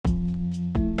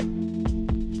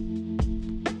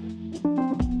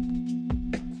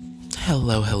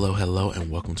Hello,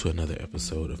 and welcome to another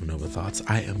episode of Nova Thoughts.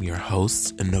 I am your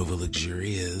host, Nova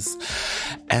Luxurious,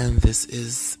 and this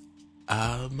is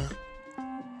another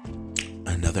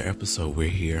episode. We're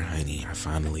here, honey. I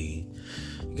finally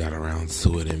got around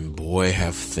to it, and boy,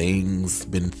 have things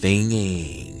been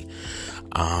thinging.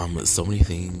 So many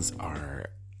things are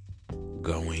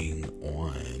going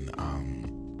on.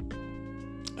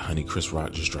 Honey, Chris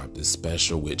Rock just dropped this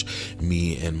special, which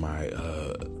me and my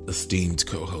esteemed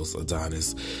co-host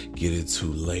Adonis get into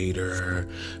later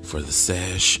for the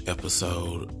sesh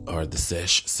episode, or the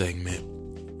sesh segment,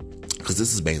 because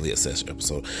this is mainly a sesh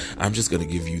episode. I'm just going to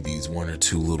give you these one or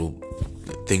two little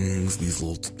things, these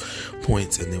little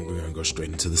points, and then we're going to go straight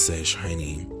into the sesh,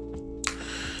 honey.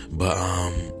 But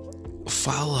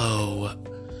follow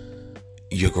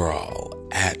your girl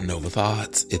at Nova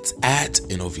Thoughts. It's at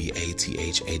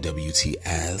NOVATHAWTS.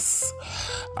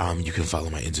 You can follow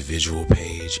my individual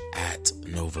page at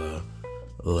Nova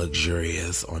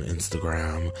Luxurious on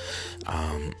Instagram.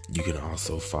 You can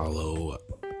also follow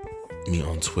me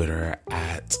on Twitter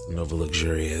at Nova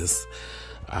Luxurious.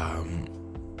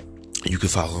 You can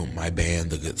follow my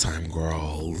band, The Good Time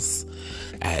Girls,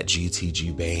 at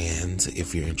GTG Band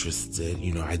if you're interested.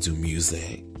 You know, I do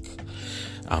music.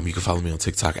 You can follow me on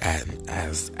TikTok at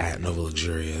Nova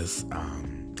Luxurious.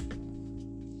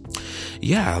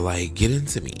 Get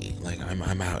into me.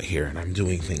 I'm out here and I'm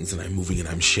doing things and I'm moving and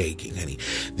I'm shaking, honey.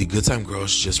 The Good Time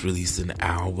Girls just released an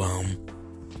album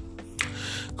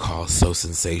called So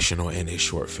Sensational and a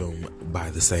short film by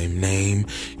the same name.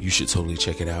 You should totally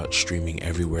check it out. Streaming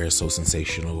everywhere. So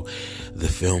Sensational. The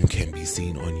film can be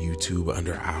seen on YouTube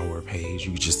under our page.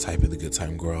 You just type in The Good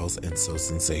Time Girls and So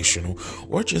Sensational,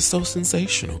 or just So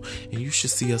Sensational, and you should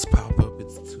see us pop up.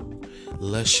 It's two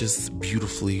luscious,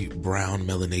 beautifully brown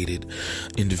melanated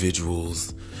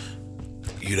individuals,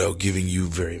 you know, giving you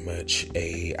very much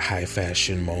a high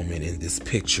fashion moment in this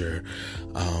picture,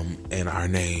 and our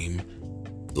name,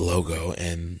 logo,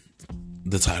 and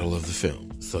the title of the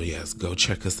film. So yes, go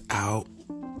check us out.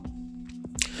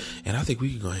 And I think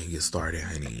we can go ahead and get started,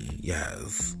 honey.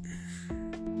 Yes.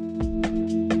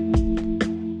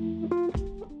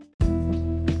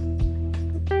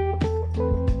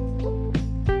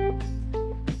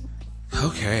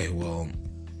 Okay, well,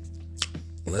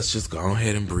 let's just go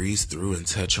ahead and breeze through and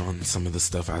touch on some of the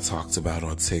stuff I talked about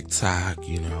on TikTok.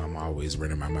 You know, I'm always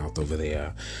running my mouth over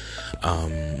there.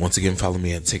 Once again, follow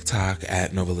me at TikTok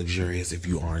at Nova Luxurious if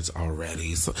you aren't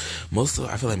already. So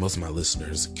I feel like most of my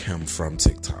listeners come from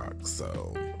TikTok.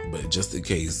 So, but just in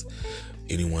case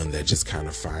anyone that just kind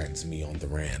of finds me on the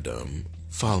random,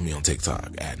 follow me on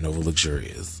TikTok at Nova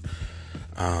Luxurious.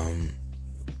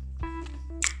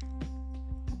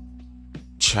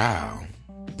 Child,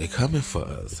 they coming for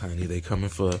us, honey. They coming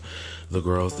for the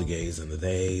girls, the gays, and the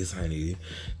theys, honey.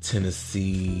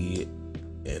 Tennessee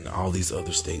and all these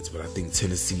other states, but I think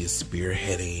Tennessee is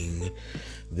spearheading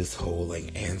this whole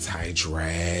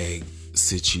anti-drag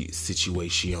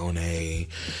situation,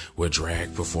 where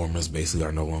drag performers basically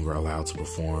are no longer allowed to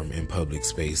perform in public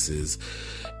spaces.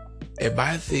 And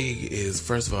my thing is,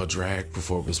 first of all, drag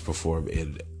performers perform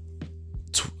in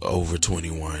over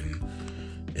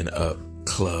 21 and up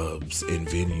clubs and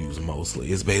venues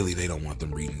mostly. It's Bailey, they don't want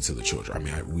them reading to the children. I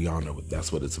mean, we all know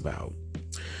that's what it's about.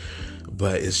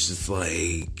 But it's just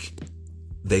like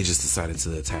they just decided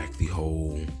to attack the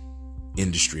whole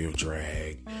industry of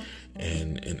drag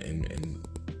and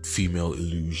female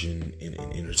illusion and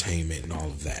entertainment and all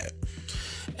of that.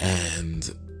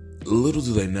 And little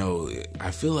do they know,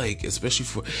 I feel like, especially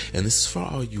and this is for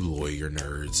all you lawyer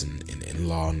nerds and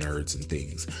law nerds and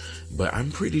things, but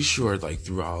I'm pretty sure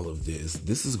through all of this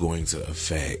is going to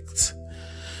affect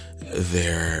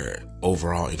their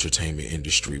overall entertainment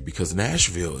industry, because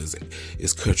Nashville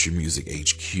is country music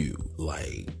HQ.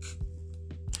 Like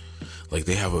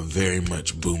they have a very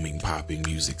much booming, popping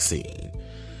music scene.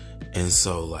 And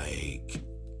so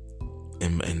in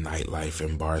nightlife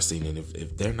and bar scene, and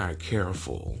if they're not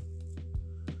careful,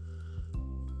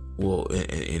 well,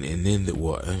 and then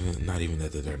not even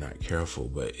that they're not careful,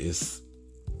 but it's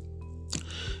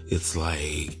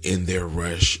like in their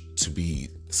rush to be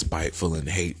spiteful and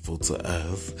hateful to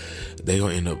us, they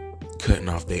gonna end up cutting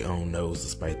off their own nose to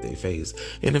spite their face.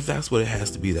 And if that's what it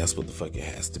has to be, that's what the fuck it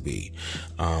has to be.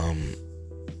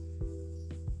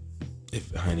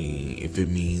 If it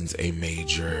means a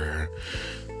major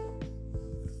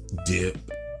dip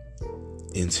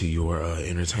into your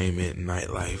entertainment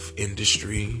nightlife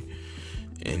industry,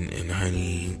 and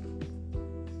honey,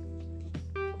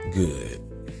 good.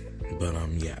 But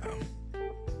yeah.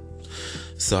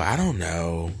 So I don't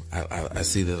know. I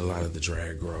see that a lot of the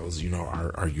drag girls,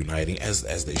 are uniting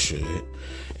as they should,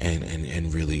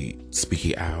 and really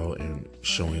speaking out and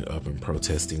showing up and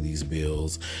protesting these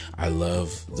bills. I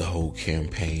love the whole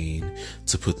campaign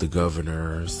to put the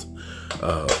governor's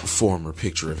former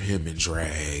picture of him in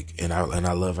drag, and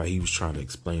I love how he was trying to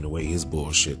explain away his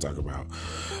bullshit, talk about,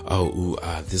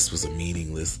 this was a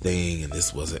meaningless thing and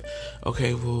this wasn't.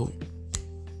 Okay, well,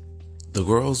 the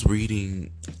girls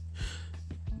reading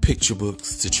picture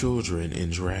books to children in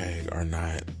drag are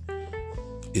not,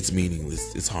 it's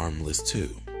meaningless, it's harmless too.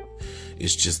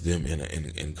 It's just them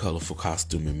in colorful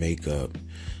costume and makeup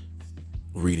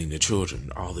reading to children.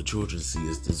 All the children see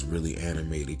is this really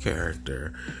animated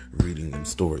character reading them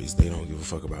stories. They don't give a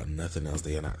fuck about nothing else.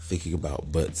 They are not thinking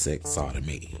about butt sex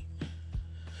sodomy.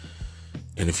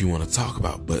 And if you want to talk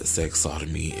about butt sex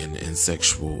sodomy and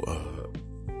sexual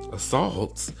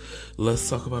assaults, let's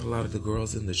talk about a lot of the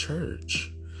girls in the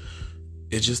church.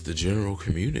 It's just the general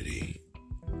community.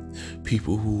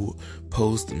 People who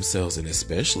pose themselves, and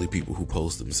especially people who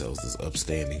pose themselves as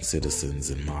upstanding citizens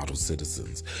and model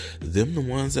citizens, them the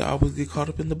ones that always get caught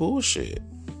up in the bullshit.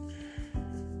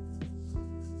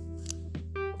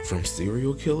 From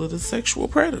serial killer to sexual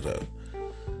predator.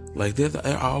 Like,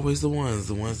 they're always the ones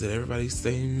that everybody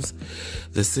says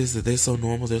that they're so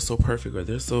normal, they're so perfect, or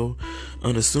they're so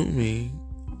unassuming.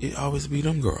 It always be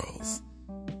them girls.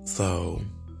 So,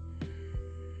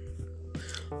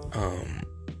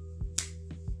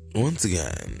 once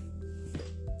again,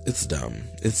 it's dumb.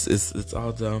 It's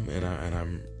all dumb, and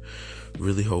I'm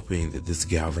really hoping that this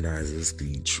galvanizes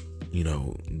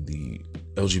the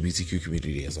LGBTQ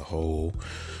community as a whole,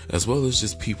 as well as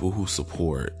just people who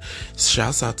support.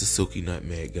 Shouts out to Silky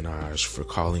Nutmeg Ganache for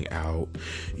calling out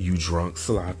you drunk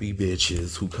sloppy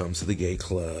bitches who come to the gay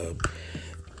club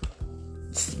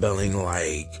smelling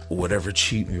like whatever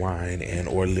cheap wine and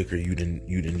or liquor you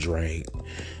didn't drink,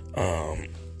 and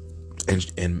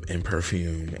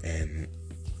perfume, and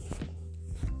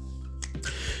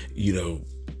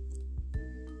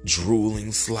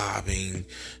drooling, slobbing,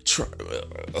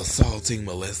 assaulting,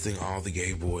 molesting all the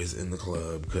gay boys in the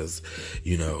club because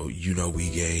we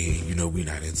gay, we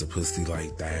not into pussy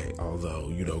like that.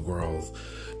 Although girls,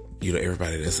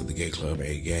 everybody that's at the gay club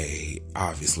ain't gay.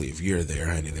 Obviously, if you're there,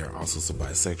 honey, there are also some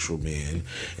bisexual men,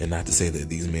 and not to say that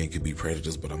these men could be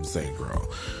predators, but I'm saying, girl,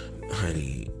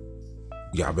 honey,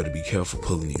 y'all better be careful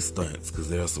pulling these stunts, because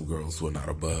there are some girls who are not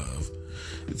above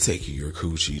taking your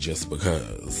coochie just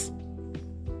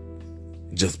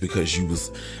because you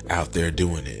was out there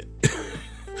doing it.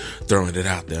 Throwing it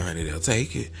out there, honey, they'll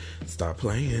take it. Stop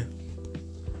playing.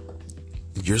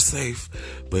 You're safe,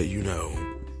 but you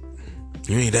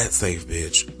ain't that safe,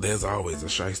 bitch. There's always a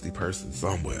shiesty person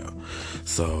somewhere.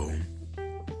 So,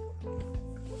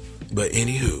 but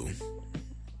anywho,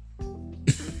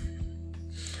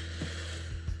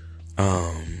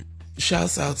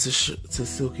 shouts out to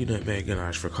Silky Nutmeg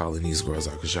Ganache for calling these girls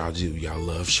out, because y'all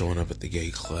love showing up at the gay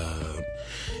club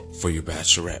for your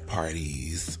bachelorette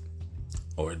parties,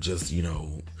 or just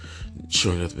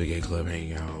showing up at the gay club,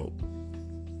 hanging out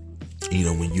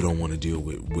when you don't want to deal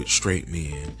with straight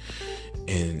men,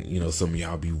 and some of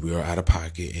y'all be real out of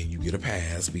pocket and you get a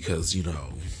pass because you're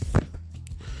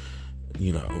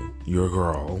a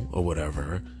girl or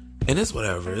whatever. And it's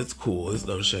whatever, it's cool, it's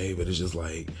no shade, but it's just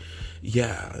like,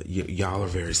 yeah, y'all are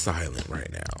very silent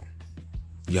right now.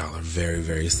 Y'all are very,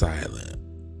 very silent.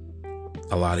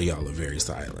 A lot of y'all are very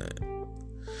silent.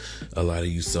 A lot of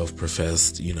you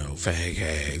self-professed, fag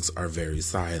hags are very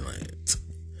silent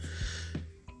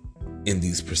in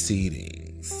these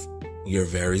proceedings. You're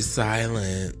very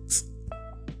silent.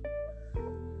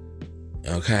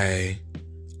 Okay?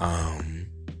 And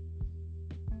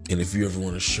if you ever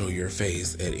want to show your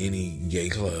face at any gay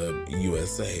club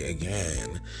USA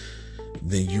again,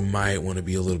 then you might want to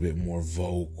be a little bit more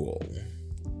vocal.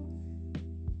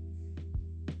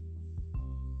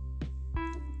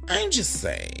 I'm just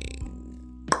saying.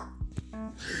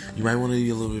 You might want to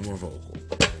be a little bit more vocal.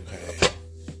 Okay?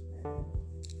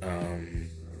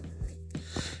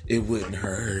 It wouldn't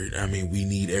hurt. I mean, we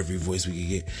need every voice we can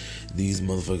get. These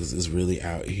motherfuckers is really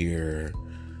out here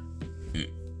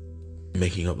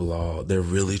making up law. They're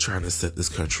really trying to set this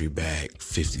country back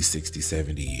 50, 60,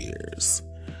 70 years.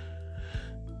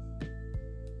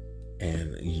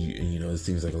 And it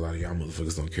seems like a lot of y'all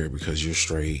motherfuckers don't care because you're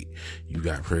straight, you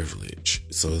got privilege.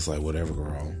 So it's like, whatever,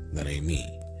 girl, that ain't me.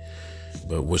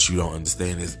 But what you don't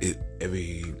understand is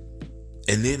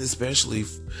and then especially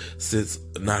since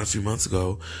not a few months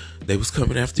ago, they was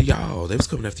coming after y'all. They was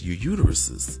coming after your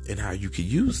uteruses and how you could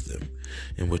use them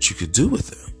and what you could do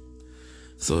with them.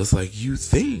 So it's like, you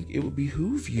think it would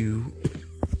behoove you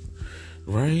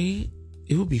right?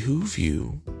 It would behoove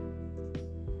you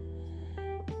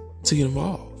to get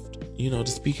involved, to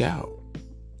speak out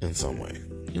in some way.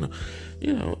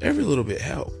 Every little bit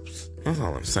helps. That's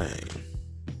all I'm saying.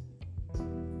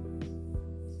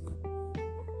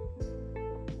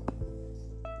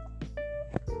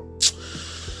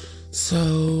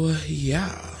 So,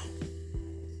 yeah.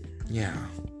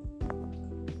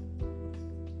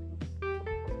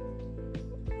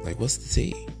 Like, what's the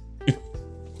tea?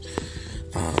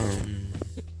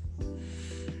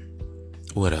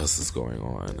 What else is going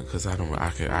on? Because I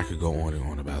could go on and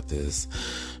on about this,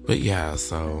 but yeah.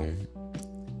 So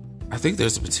I think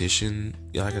there's a petition.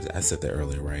 Like I said that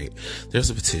earlier, right? There's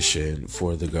a petition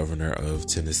for the governor of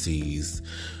Tennessee's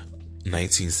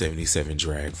 1977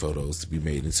 drag photos to be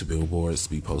made into billboards, to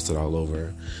be posted all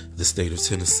over the state of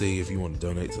Tennessee. If you want to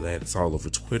donate to that, it's all over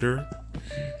Twitter.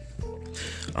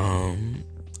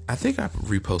 I think I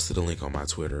reposted a link on my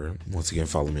Twitter. Once again,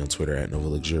 follow me on Twitter at Nova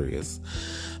Luxurious.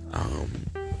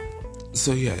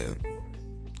 So yeah,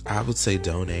 I would say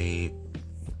donate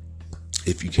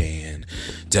if you can.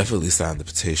 Definitely sign the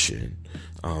petition.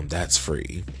 That's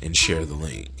free, and share the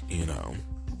link,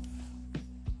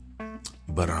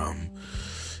 But,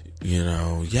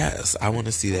 yes, I want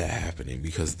to see that happening,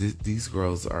 because these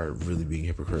girls are really being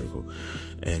hypocritical,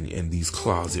 and these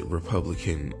closet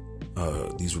Republican,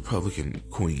 these Republican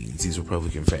queens, these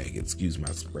Republican faggots, excuse my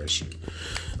expression.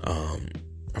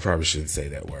 I probably shouldn't say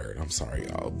that word. I'm sorry,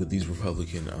 y'all. But these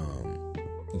Republican,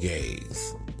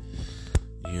 gays,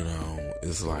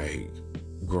 it's like,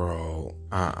 girl,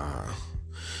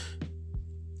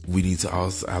 we need to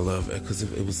also, I love it, because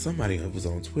it was somebody, it was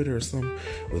on Twitter or something,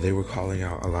 where they were calling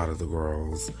out a lot of the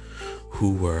girls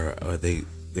who were, they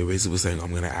basically were saying,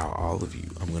 I'm going to out all of you.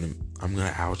 I'm going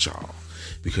to out y'all,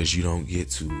 because you don't get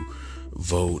to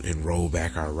vote and roll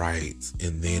back our rights.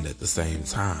 And then at the same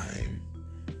time,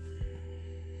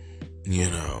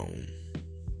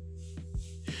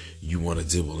 you want to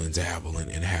dibble and dabble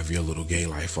and have your little gay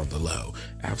life on the low.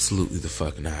 Absolutely the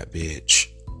fuck not, bitch.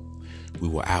 We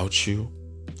will out you.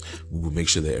 We will make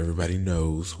sure that everybody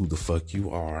knows who the fuck you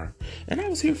are. And I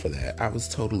was here for that. I was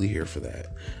totally here for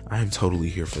that. I am totally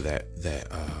here for that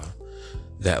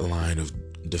line of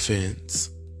defense.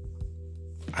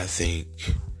 I think,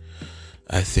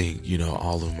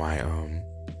 all of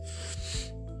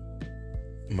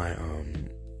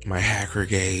my hacker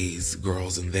gays,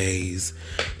 girls and theys,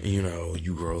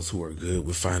 you girls who are good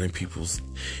with finding people's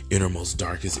innermost,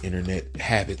 darkest internet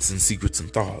habits and secrets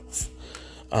and thoughts.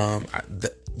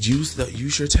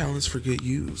 Use your talents for good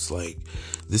use. Like,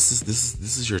 this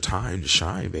is your time to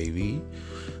shine, baby.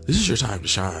 This is your time to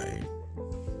shine.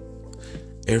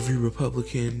 Every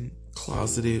Republican,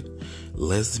 closeted,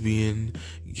 lesbian,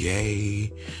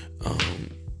 gay,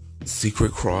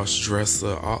 secret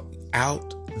cross-dresser,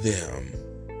 out them.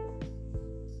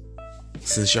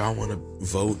 Since y'all want to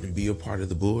vote and be a part of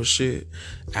the bullshit,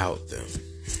 out them.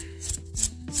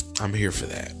 I'm here for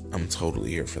that. I'm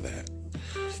totally here for that.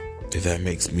 If that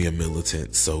makes me a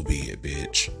militant, so be it,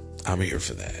 bitch. I'm here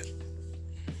for that.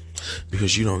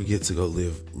 Because you don't get to go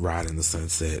ride in the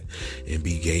sunset and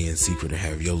be gay in secret and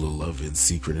have your little love in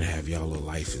secret and have y'all little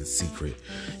life in secret.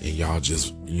 And y'all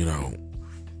just, no,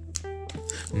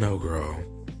 girl.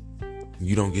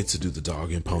 You don't get to do the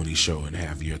dog and pony show and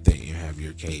have your thing and have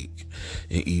your cake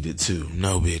and eat it too.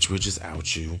 No, bitch, we'll just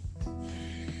out you.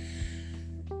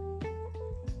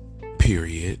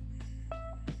 Period.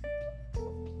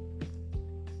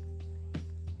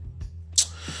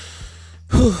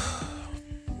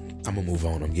 I'm gonna move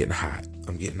on. I'm getting hot.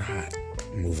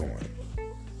 Move on.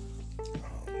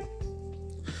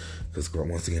 Because, girl,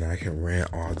 once again, I can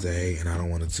rant all day and I don't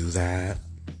want to do that.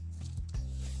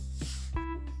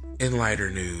 In lighter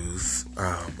news,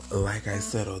 like I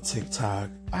said on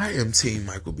TikTok, I am Team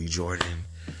Michael B. Jordan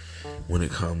when it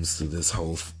comes to this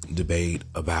whole debate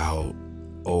about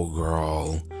old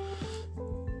girl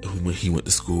who he went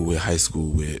to school with, high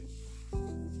school with.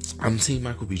 I'm Team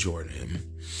Michael B. Jordan.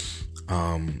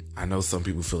 I know some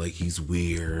people feel like he's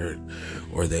weird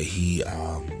or that he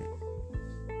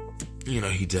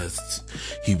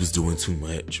was doing too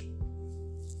much.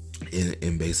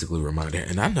 And basically reminding,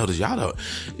 and I notice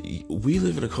we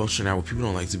live in a culture now where people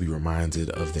don't like to be reminded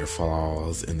of their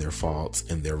flaws and their faults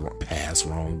and their past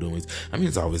wrongdoings. I mean,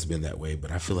 it's always been that way,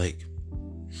 but I feel like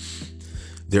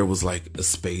there was like a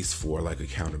space for like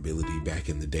accountability back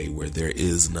in the day where there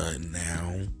is none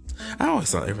now. I always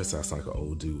sound like an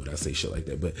old dude when I say shit like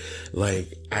that, but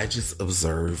like I just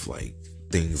observe like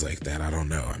things like that. I don't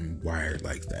know. I'm wired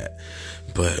like that,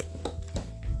 but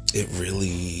it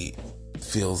really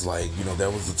feels like,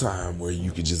 there was a time where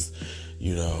you could just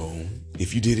You know,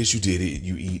 if you did it, you did it.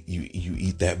 You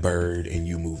eat that bird and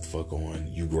you move the fuck on.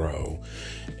 You grow.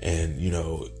 And, you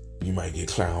know, you might get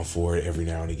clowned for it every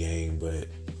now and again, but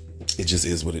it just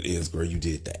is what it is, girl. You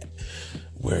did that.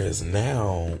 Whereas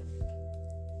now,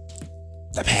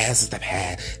 the past is the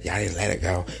past. Y'all didn't let it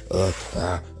go.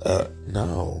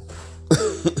 No.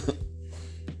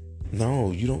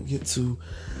 No, you don't get to.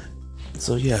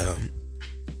 So, yeah.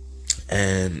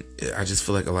 And I just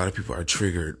feel like a lot of people are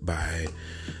triggered by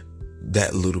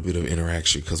that little bit of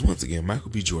interaction. Because once again,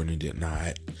 Michael B. Jordan did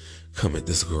not come at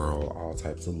this girl all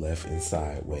types of left and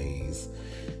sideways.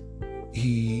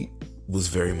 He was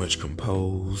very much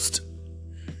composed.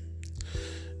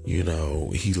 You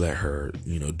know, he let her,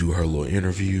 you know, do her little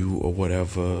interview or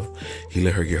whatever. He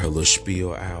let her get her little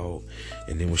spiel out.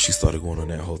 And then when she started going on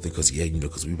that whole thing, because, yeah, you know,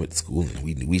 because we went to school and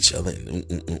we knew each other.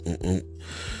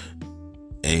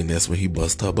 And that's when he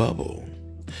bust her bubble.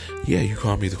 Yeah, you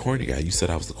called me the corny guy. You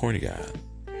said I was the corny guy.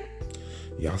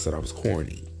 Y'all said I was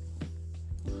corny.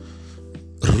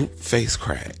 Face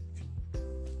crack.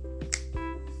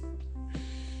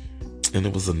 And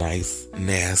it was a nice,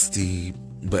 nasty,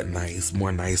 but nice,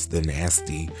 more nice than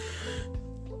nasty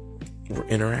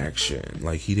interaction.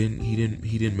 Like he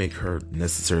didn't make her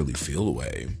necessarily feel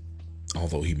away,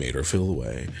 although he made her feel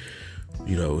away.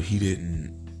 You know, he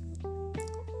didn't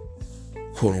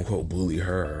quote unquote bully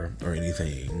her or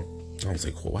anything. I don't say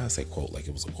quote. Why I say quote like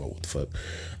it was a quote? What the fuck?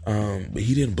 But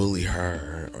he didn't bully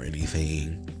her or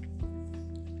anything.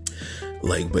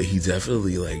 Like, but he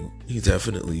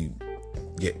definitely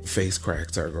get face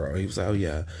cracked her, girl. He was like, oh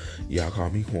yeah, y'all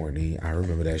call me corny. I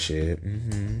remember that shit.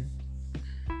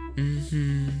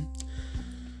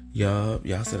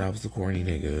 Y'all said I was the corny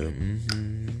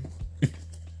nigga.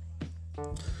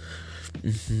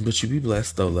 But you be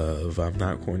blessed though, love. I'm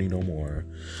not corny no more.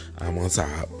 I'm on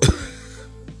top.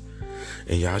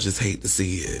 And y'all just hate to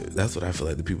see it. That's what I feel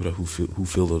like. The people who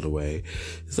feel it away,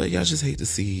 it's like y'all just hate to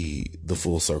see the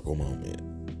full circle moment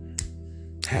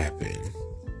happen.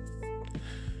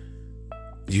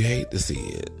 You hate to see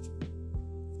it.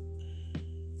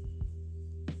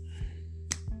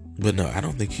 But no, I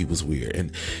don't think he was weird.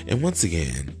 And once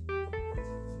again,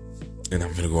 and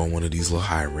I'm gonna go on one of these little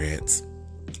high rants.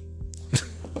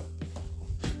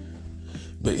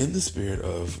 But in the spirit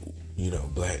of, you know,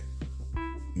 black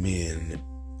men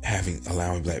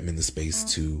allowing black men the space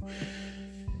to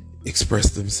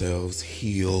express themselves,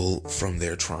 heal from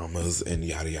their traumas, and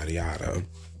yada yada yada.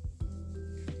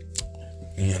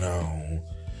 You know,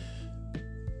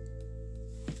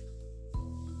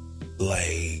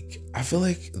 like, I feel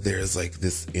like there's like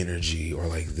this energy or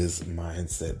like this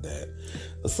mindset that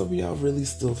some of y'all really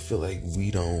still feel like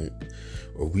we don't,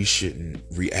 or we shouldn't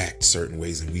react certain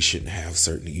ways and we shouldn't have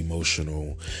certain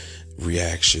emotional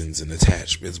reactions and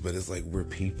attachments. But it's like, we're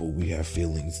people, we have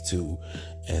feelings too,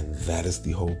 and that is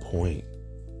the whole point.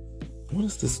 What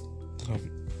is this?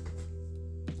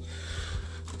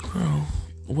 Girl,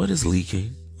 what is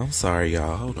leaking? I'm sorry,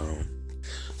 y'all. Hold on.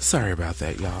 Sorry about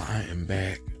that, y'all. I am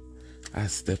back. I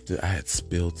had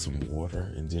spilled some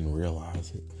water and didn't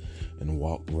realize it and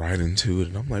walked right into it.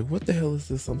 And I'm like, what the hell is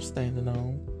this I'm standing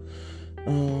on?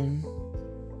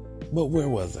 But where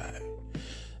was I?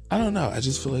 I don't know. I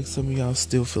just feel like some of y'all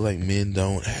still feel like men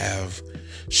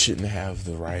shouldn't have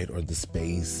the right or the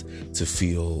space to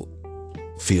feel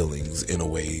feelings in a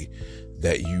way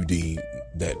that you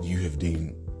have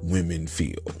deemed women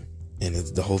feel. And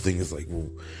the whole thing is like, well,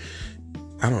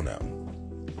 I don't know.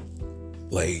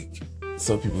 Like,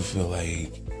 some people feel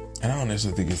like, and I don't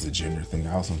necessarily think it's a gender thing.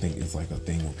 I also think it's like a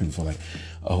thing where people feel like,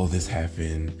 oh, this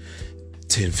happened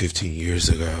 10, 15 years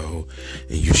ago,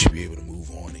 and you should be able to move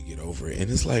on and get over it.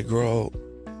 And it's like, girl,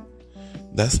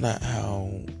 that's not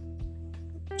how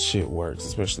shit works,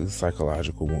 especially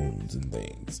psychological wounds and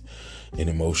things, and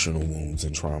emotional wounds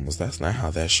and traumas. That's not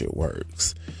how that shit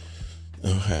works.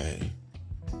 Okay.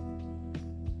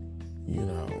 You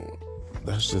know,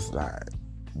 that's just not,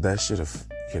 that shit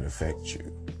can affect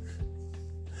you.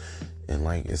 And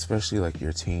like, especially like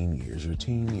your teen years. Your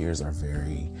teen years are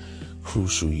very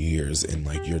crucial years in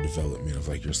like your development of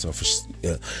like your self-esteem,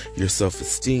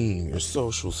 your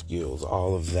social skills,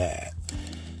 all of that.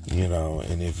 You know,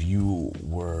 and if you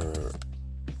were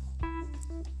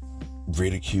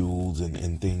ridiculed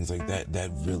and things like that,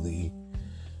 that really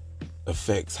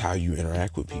affects how you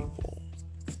interact with people,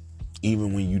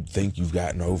 even when you think you've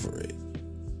gotten over it.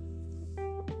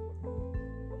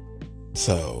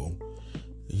 So,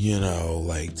 you know,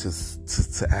 like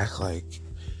to act like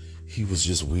he was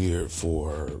just weird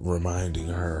for reminding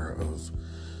her of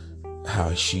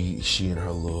how she and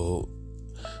her little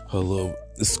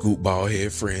the scoop ball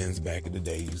head friends back in the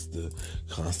day used to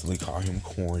constantly call him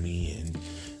corny and,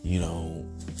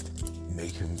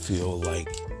 make him feel like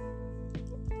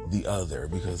the other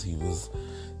because he was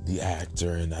the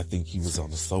actor, and I think he was on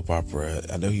the soap opera.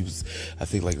 I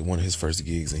think like one of his first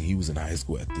gigs, and he was in high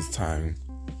school at this time.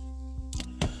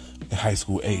 High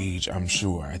school age, I'm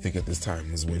sure. I think at this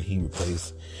time was when he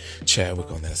replaced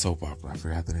Chadwick on that soap opera. I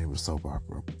forgot the name of the soap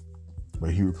opera. But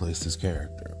he replaced his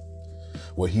character.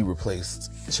 Well, he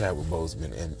replaced Chadwick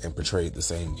Boseman and portrayed the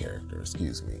same character,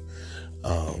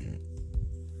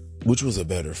 which was a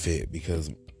better fit because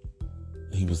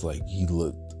he looked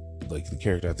like the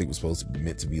character I think was supposed to be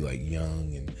meant to be like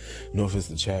young, and no offense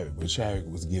to Chadwick, but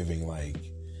Chadwick was giving like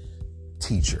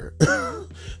teacher,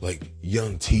 like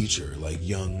young teacher, like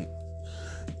young,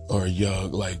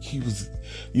 like he was,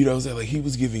 like he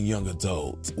was giving young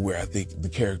adult, where I think the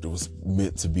character was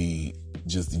meant to be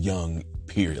just young,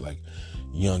 period, like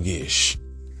youngish,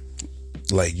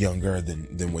 like younger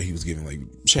than what he was giving. Like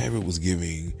Chadwick was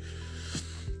giving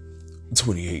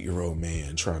 28-year-old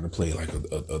man trying to play like a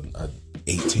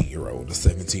 18-year-old, a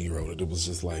 17-year-old. It was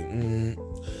just like,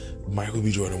 Michael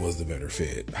B. Jordan was the better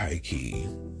fit, high key.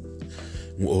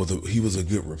 Well, he was a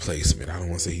good replacement. I don't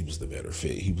want to say he was the better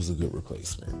fit. He was a good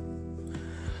replacement.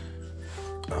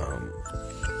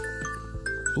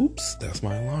 Oops, that's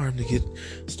my alarm to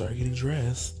start getting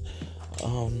dressed.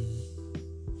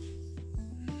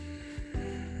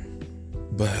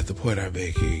 But the point I'm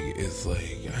making is like,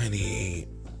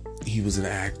 he was an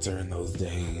actor in those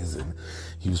days, and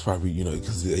he was probably,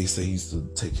 because they say he used to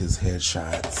take his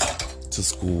headshots to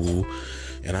school.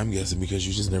 And I'm guessing because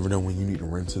you just never know when you need to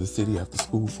run to the city after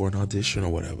school for an audition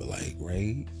or whatever, like,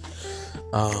 right?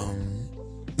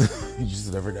 You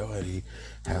just never know, honey.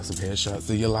 Have some headshots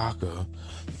in your locker.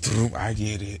 I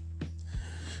get it.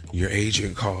 Your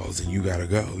agent calls and you gotta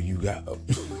go. You go.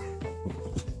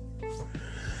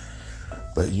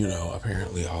 But,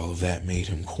 apparently all of that made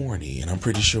him corny. And I'm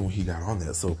pretty sure when he got on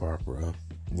that soap opera,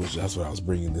 which that's what I was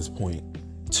bringing this point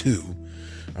to,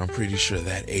 I'm pretty sure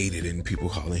that aided in people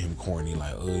calling him corny,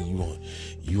 like,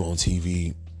 you on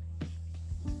TV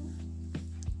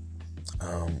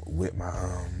with my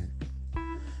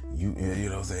you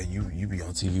know what I'm saying, you be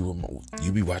on TV with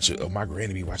you be watching, my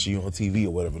granny be watching you on TV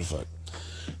or whatever the fuck,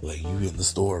 like you in the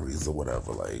stories or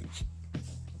whatever, like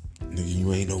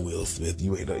you ain't no Will Smith,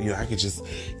 you ain't no, I could just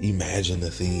imagine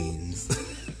the things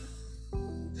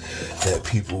that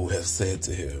people have said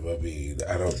to him. I mean,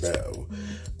 I don't know,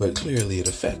 but clearly it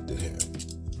affected him.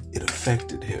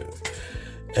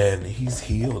 And he's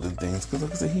healed and things, because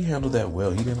like I said, he handled that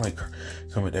well. He didn't like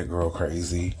come at that girl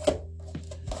crazy.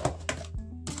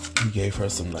 He gave her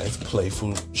some nice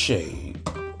playful shade.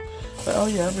 Like, oh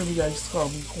yeah, I remember you guys used to call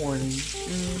me corny.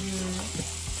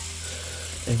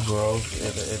 And girl,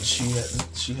 and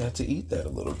she had to eat that a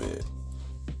little bit.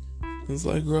 It's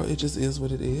like, girl, it just is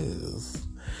what it is.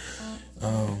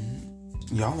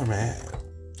 Y'all are mad,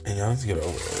 and y'all need to get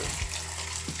over it.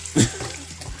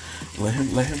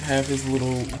 let him have his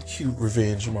little cute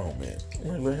revenge moment.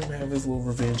 Let him have his little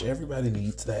revenge. Everybody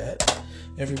needs that.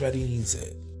 Everybody needs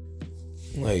it.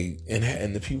 Like,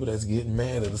 and the people that's getting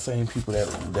mad are the same people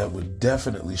that would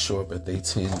definitely show up at their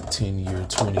 10-year,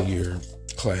 20-year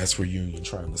class reunion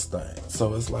trying to stunt.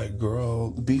 So it's like,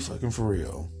 girl, be fucking for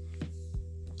real.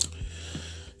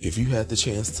 If you had the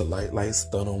chance to light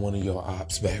stun on one of your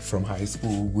ops back from high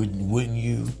school, wouldn't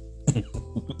you?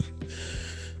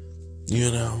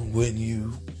 Wouldn't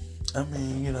you? I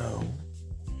mean,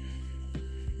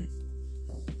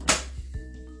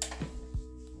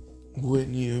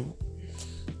 wouldn't you?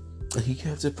 He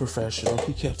kept it professional.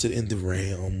 He kept it in the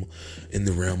realm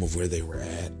of where they were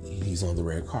at. He's on the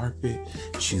red carpet.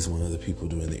 She's one of the people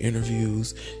doing the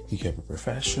interviews. He kept it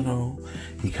professional.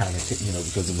 He kind of,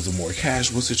 because it was a more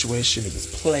casual situation. It was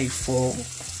playful.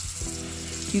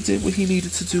 He did what he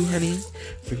needed to do, honey.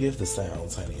 Forgive the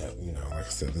sounds, honey. Like I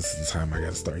said, this is the time I got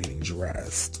to start getting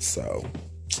dressed. So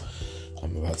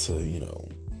I'm about to,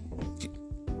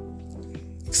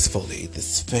 exfoliate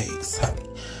this face, honey.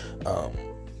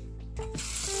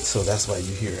 So that's why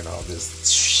you're hearing all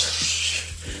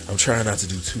this. I'm trying not to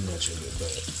do too much of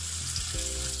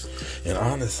it, and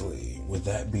honestly, with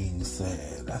that being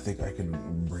said, I think I can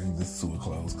bring this to a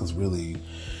close, because really,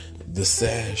 the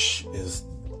sesh is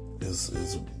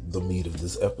the meat of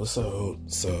this episode.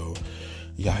 So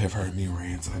y'all have heard me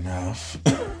rant enough.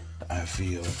 I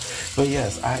feel, but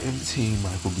yes, I am team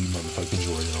Michael B. motherfucking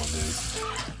Jordan on this.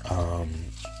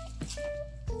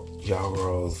 Y'all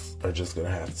girls are just gonna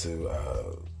have to,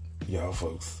 y'all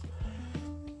folks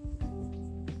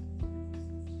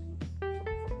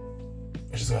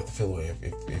are just have to feel away.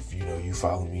 If you know you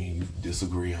follow me and you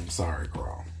disagree, I'm sorry,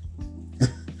 girl.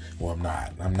 Well, I'm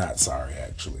not. I'm not sorry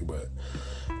actually, but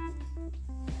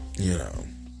you know,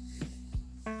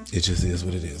 it just is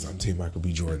what it is. I'm Team Michael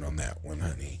B. Jordan on that one,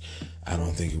 honey. I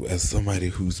don't think, as somebody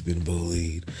who's been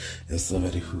bullied, as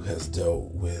somebody who has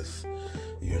dealt with,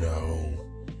 you know,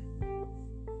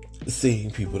 seeing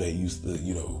people that used to,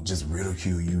 you know, just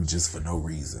ridicule you just for no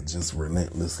reason, just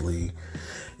relentlessly,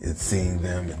 and seeing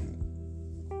them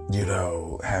and, you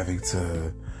know, having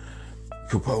to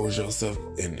compose yourself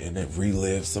and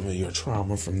relive some of your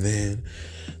trauma from then,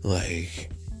 like,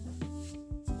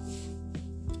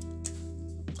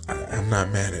 I'm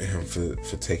not mad at him for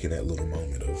taking that little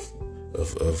moment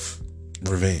of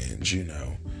revenge, you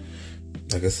know.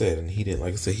 Like I said, and he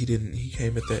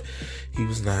came at that, he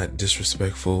was not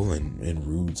disrespectful and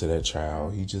rude to that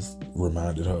child. He just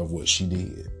reminded her of what she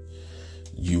did.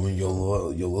 You and your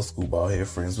little schoolball head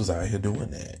friends was out here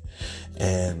doing that.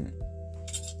 And,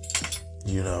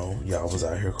 you know, y'all was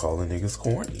out here calling niggas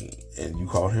corny. And you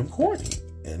called him corny.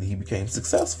 And he became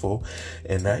successful.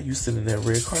 And now you sitting in that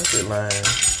red carpet line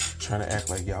trying to act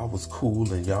like y'all was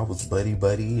cool and y'all was buddy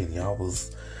and y'all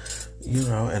was, you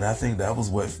know, and I think that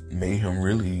was what made him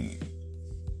really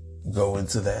go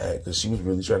into that, because she was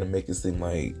really trying to make it seem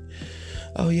like,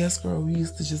 oh yes girl, we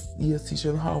used to just see each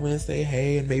other in the hallway and say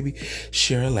hey and maybe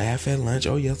share a laugh at lunch.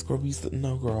 Oh yes girl, we used to,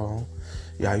 no girl,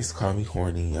 y'all used to call me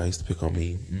corny, y'all used to pick on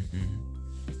me.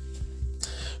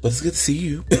 But it's good to see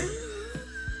you.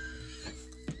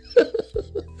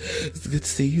 It's good to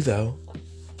see you though.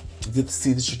 Good to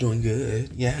see that you're doing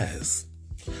good. Yes.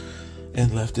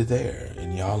 And left it there.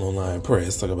 And y'all online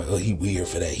press talk about, oh, he weird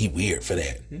for that. He weird for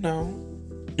that. No.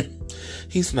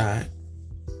 He's not.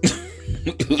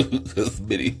 Because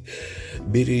many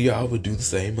of y'all would do the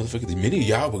same motherfucker. Many of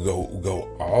y'all would go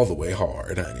all the way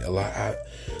hard, honey.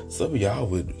 Some of y'all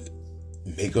would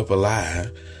make up a lie.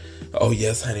 Oh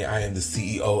yes, honey, I am the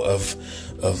CEO of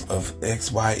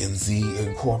X, Y, and Z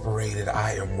Incorporated.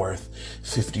 I am worth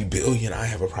 $50 billion. I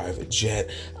have a private jet.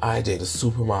 I date a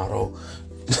supermodel.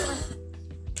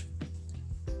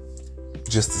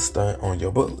 Just to stunt on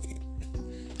your bully.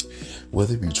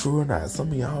 Whether it be true or not,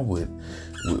 some of y'all would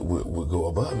go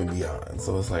above and beyond.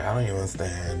 So it's like, I don't even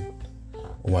understand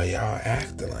why y'all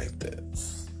acting like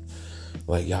this.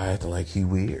 Like y'all acting like he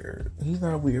weird. He's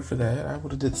not weird for that. I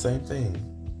would have did the same thing.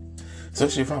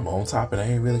 Especially if I'm on top and I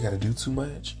ain't really got to do too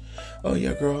much. Oh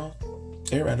yeah, girl.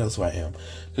 Everybody knows who I am.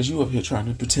 Because you up here trying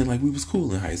to pretend like we was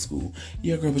cool in high school.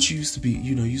 Yeah, girl, but you used to be,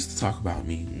 you know, you used to talk about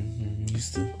me. You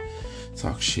used to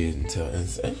talk shit and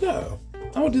yeah,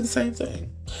 I would do the same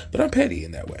thing. But I'm petty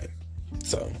in that way.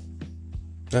 So,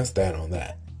 that's that on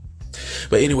that.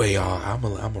 But anyway, y'all, I'm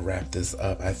gonna wrap this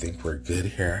up. I think we're good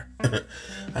here.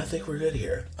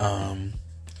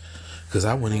 Because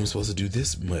I wasn't even supposed to do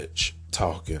this much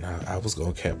talking. I was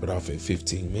going to cap it off at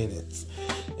 15 minutes.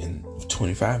 And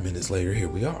 25 minutes later, here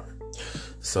we are.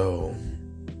 So,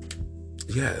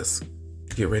 yes.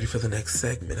 Get ready for the next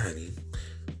segment, honey.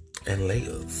 And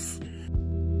layers.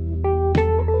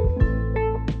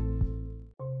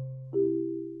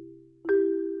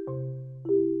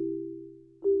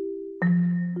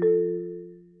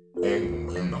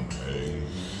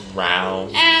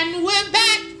 And we're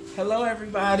back. Hello,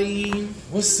 everybody.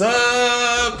 What's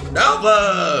up,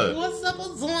 Nova? What's up,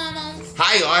 Obama?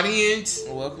 Hi, audience.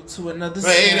 Welcome to another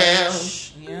Lay down.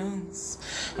 Yes.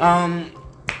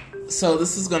 So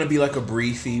this is going to be like a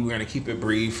briefie. We're going to keep it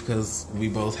brief because we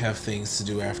both have things to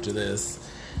do after this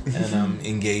and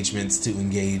engagements to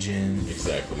engage in.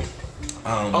 Exactly.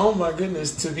 Oh my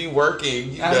goodness, to be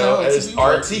working, you I know, know, as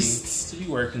artists. To be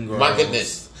working, girls. My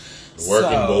goodness.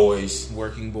 Working boys.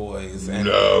 Working boys. And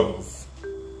No.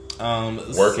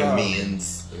 Working so,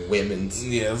 men's and women's.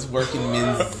 Yes, working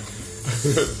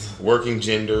men's. Working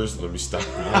genders. Let me stop.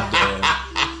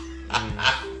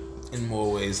 In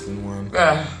more ways than one.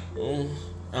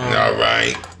 All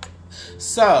right.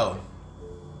 So,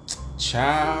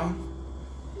 child.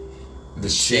 The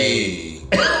shade.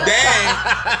 Dang.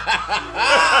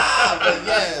 But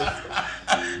yes.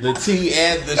 The tea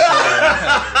and the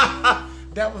shade.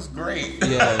 That was great.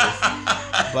 Yes.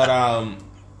 But,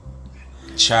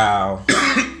 child.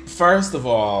 First of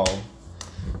all,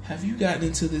 have you gotten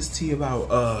into this tea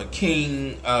about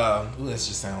King, that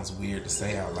just sounds weird to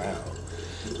say out loud.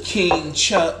 King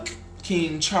Charles.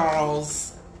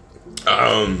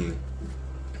 I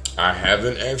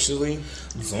haven't actually.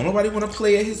 So nobody want to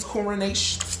play at his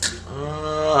coronation.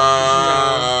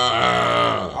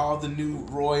 All the new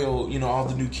royal, all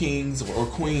the new kings or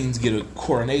queens get a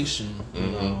coronation,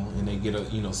 and they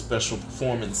get special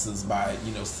performances by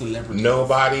celebrities.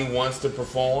 Nobody wants to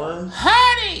perform?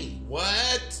 Honey!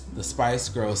 What? The Spice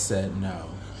Girls said no.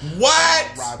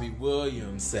 What? Robbie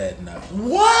Williams said no.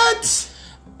 What?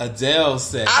 Adele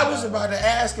said I was about to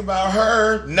ask about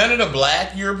her. None of the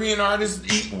black European artists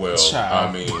eat well. Child.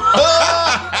 I mean, I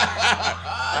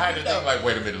had to think like,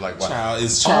 wait a minute, like what? Child,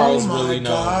 is Charles really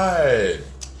known? God.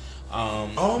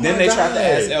 Then they tried to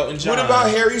ask Elton John. What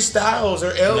about Harry Styles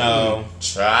or Elton? No.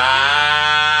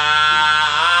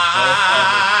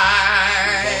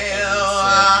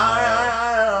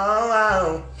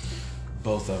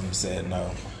 Both of them said no.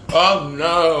 Oh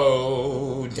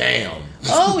no! Damn.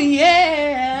 Oh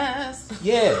yes.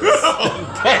 Yes.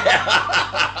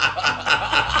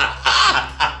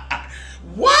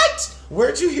 What?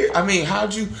 Where'd you hear? I mean,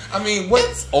 how'd you? I mean,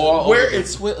 what's all where over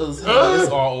it's the Twitters? It's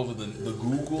all over the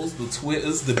Googles, the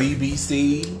Twitters, the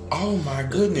BBC. Oh my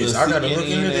goodness! The I gotta CNN, look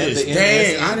into this. the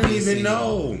Dang, I didn't MSNBC. even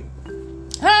know.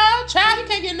 Oh, child, you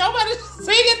can't get nobody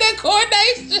singing that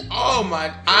coordination. Oh my!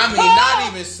 I mean,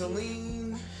 not even Celine.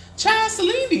 Child,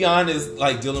 Celine Dion is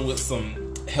like dealing with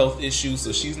some health issues,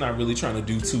 so she's not really trying to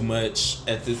do too much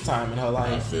at this time in her I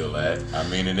life. feel that. I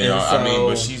mean, and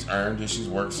but she's earned it. She's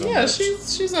worked so much.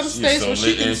 she's at a stage where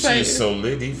she can say she's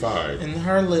solidified. and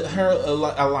her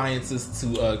alliance is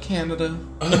to Canada.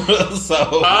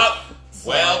 So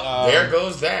there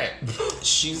goes that.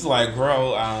 she's like,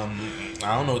 bro, I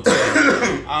don't know what to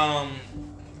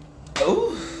do.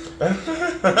 Ooh.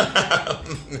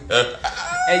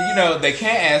 And they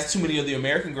can't ask too many of the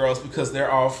American girls because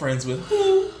they're all friends with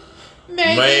who?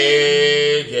 Megan.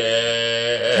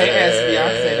 Can't ask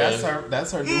Beyonce.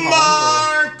 That's her new homegirl.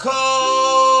 Marco.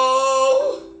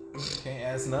 Can't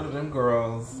ask none of them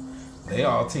girls. They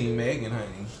all team Megan,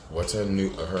 honey. What's her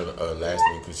last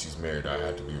name? Because she's married. I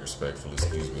have to be respectful.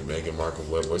 Excuse me, Megan Markle.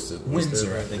 What's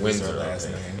Windsor? I think Windsor. is her last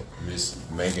name. Miss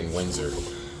Megan Windsor.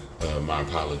 My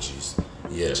apologies.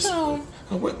 Yes. Child.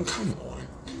 Come on.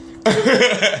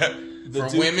 For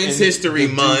Women's History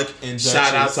Month,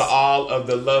 shout out to all of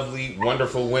the lovely,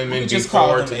 wonderful women. We just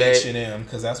call them today. H&M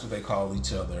because that's what they call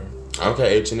each other.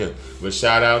 Okay, H&M. But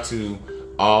shout out to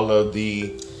all of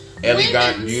the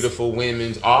elegant, beautiful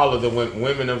women, all of the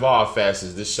women of all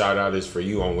facets. This shout out is for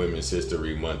you on Women's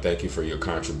History Month. Thank you for your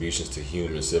contributions to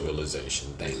human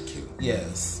civilization. Thank you.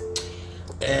 Yes.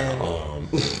 And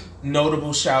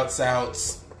notable shouts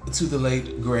outs to the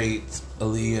late great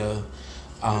Aaliyah.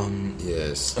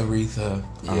 Yes. Aretha.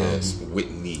 Yes.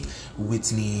 Whitney.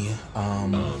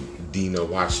 Dinah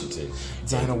Washington.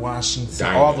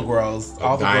 All the girls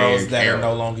that are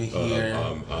no longer here.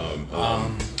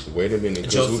 Wait a minute,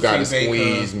 because we got to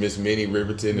squeeze Miss Minnie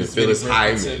Riverton and Phyllis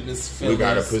Hyman. We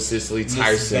got to put Cicely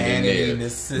Tyson in there.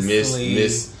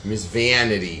 Miss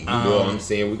Vanity. You know what I'm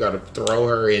saying? We got to throw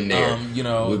her in there. We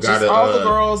got to all the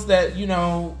girls that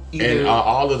and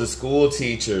all of the school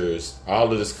teachers,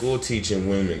 all of the school teaching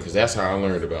women, because that's how I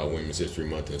learned about Women's History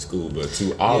Month in school. But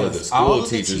to all of the school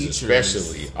teachers,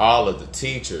 especially all of the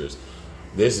teachers,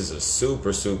 this is a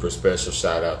super, super special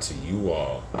shout out to you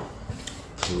all.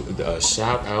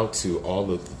 Shout out to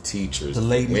all of the teachers, the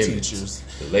lady teachers,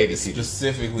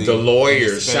 specifically the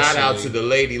lawyers. Shout out to the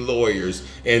lady lawyers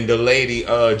and the lady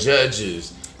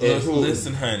judges.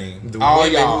 Listen, honey, all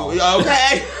y'all.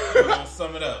 Okay, I'll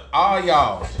sum it up. All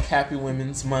y'all, happy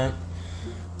Women's Month.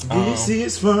 This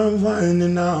is for one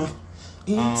and all.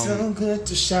 It's so good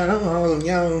to shout out,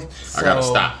 y'all. I gotta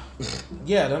stop.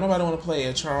 Yeah, don't nobody want to play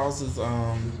at Charles's.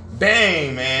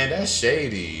 Dang, man, that's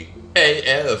shady.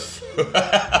 AF.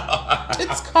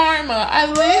 It's karma. I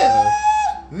live.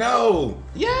 No.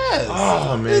 Yes.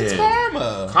 Oh man. It's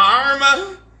karma.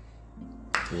 Karma.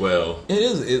 Well, it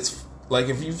is. It's like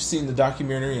if you've seen the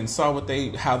documentary and saw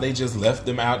how they just left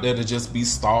them out there to just be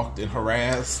stalked and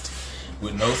harassed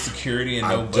with no security and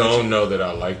no budget. I don't know that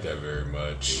I like that very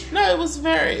much. No,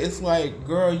 it's like,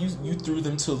 girl, you threw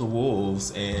them to the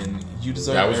wolves and you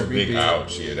deserve that was every a big bit.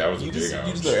 Ouch. Yeah, that was a big ouch.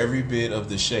 You deserve every bit of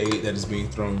the shade that is being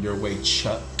thrown your way,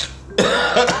 Chuck.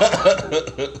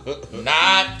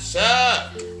 Not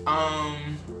Chuck.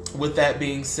 With that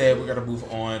being said, we're gonna move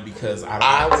on because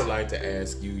I would like to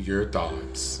ask you your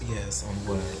thoughts. Yes, on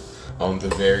what? On the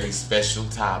very special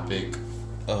topic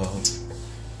of,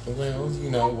 well,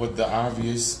 with the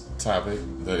obvious topic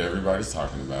that everybody's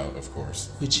talking about, of course.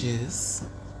 Which is?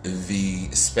 The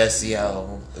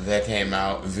special that came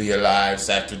out via live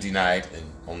Saturday night and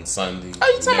on Sunday. Are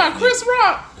you talking about Chris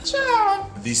Rock? Child.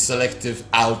 The Selective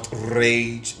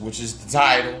Outrage, which is the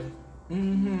title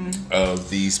of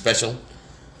the special.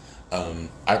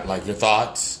 I'd like your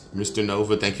thoughts, Mr.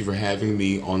 Nova. Thank you for having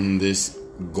me on this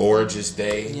gorgeous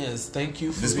day. Yes, thank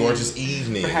you for this gorgeous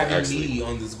evening. For having me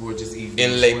on this gorgeous evening.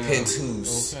 In Les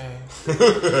Pentus.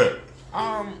 Okay.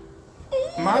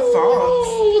 My thoughts.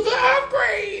 Oh, the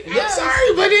upgrade. Yes. I'm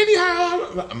sorry, but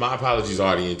anyhow, my apologies,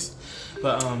 audience.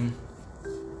 But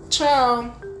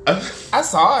child, I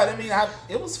saw it. I mean,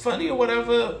 it was funny or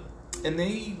whatever. And then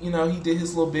he did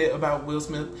his little bit about Will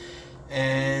Smith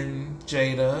and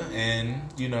Jada, and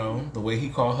the way he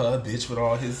called her a bitch with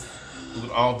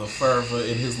all the fervor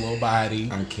in his little body.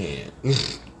 I can't.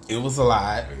 It was a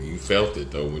lot. You felt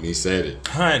it though when he said it,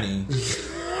 honey.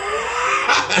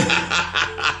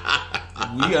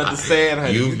 We understand,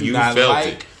 honey. You do not felt like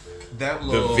it. That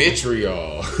little the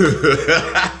vitriol.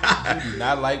 You do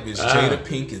not like Miss Jada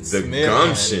Pinkett Smith. The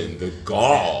gumption, the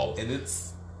gall, and it's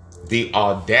the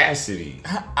audacity.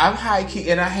 I'm high key,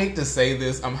 and I hate to say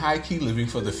this, I'm high key living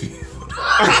for the feud.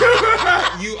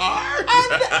 You are?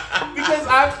 Because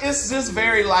it's just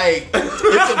very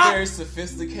it's a very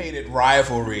sophisticated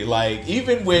rivalry. Like,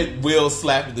 even with Will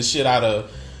slapping the shit out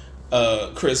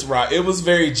of Chris Rock, it was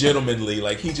very gentlemanly.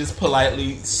 Like, he just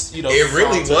politely, it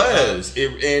really was.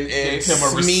 And gave him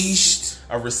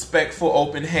a respectful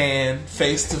open hand,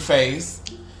 face to face.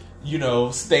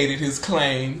 Stated his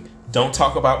claim. Don't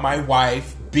talk about my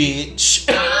wife, bitch.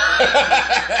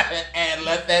 and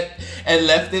left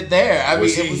it there. I mean,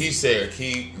 he said,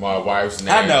 "Keep my wife's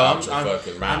name out your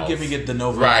fucking mouth." I'm giving it the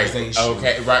novelization. Right.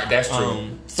 Okay. Right. That's true.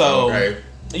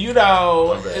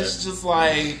 It's just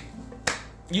like.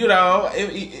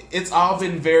 It's all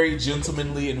been very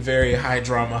gentlemanly and very high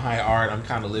drama, high art. I'm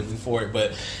kind of living for it,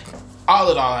 but all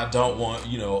in all, I don't want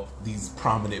these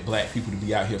prominent black people to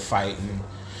be out here fighting.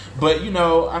 But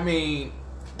I mean,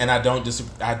 and I don't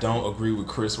agree with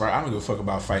Chris Rock. I don't give a fuck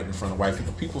about fighting in front of white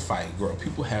people. People fight, girl.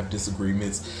 People have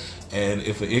disagreements, and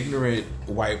if an ignorant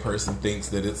white person thinks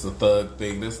that it's a thug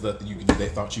thing, there's nothing you can do. They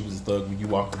thought you was a thug when you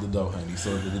walked in the door, honey.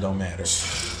 So it don't matter.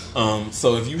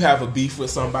 So if you have a beef with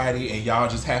somebody and y'all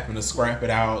just happen to scrap it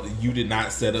out, you did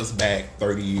not set us back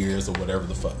 30 years or whatever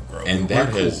the fuck, bro. And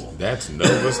that's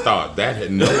Nova's thought.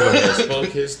 Nova has spoke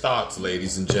his thoughts,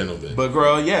 ladies and gentlemen. But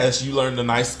girl, yes, you learned a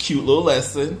nice, cute little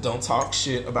lesson. Don't talk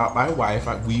shit about my wife.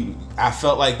 I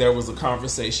felt like there was a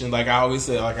conversation. Like I always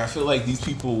say, like I feel like these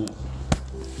people,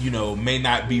 may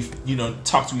not be,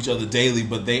 talk to each other daily,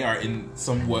 but they are in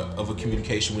somewhat of a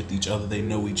communication with each other. They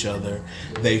know each other.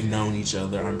 They've known each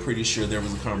other. I'm pretty sure there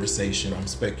was a conversation, I'm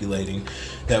speculating,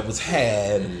 that was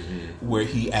had where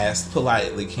he asked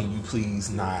politely, can you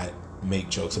please not make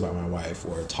jokes about my wife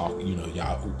or talk,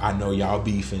 y'all, I know y'all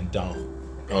beefing, don't.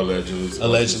 Allegedly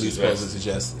supposed to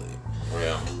suggest it.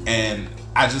 Yeah. And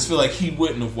I just feel like he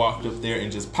wouldn't have walked up there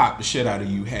and just popped the shit out of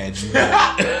you had you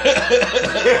not.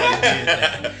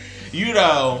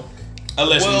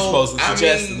 Allegedly supposed to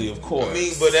suggestly, of course. I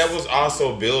mean, but that was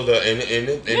also build up, and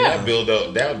that build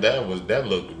up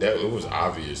it was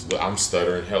obvious. But I'm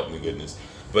stuttering, help me goodness.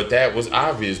 But that was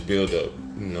obvious build up,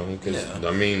 because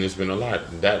I mean, it's been a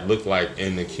lot. That looked like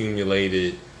an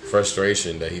accumulated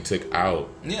frustration that he took out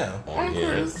on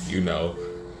him,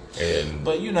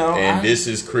 And this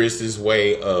is Chris's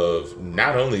way of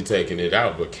not only taking it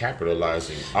out but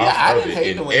capitalizing off of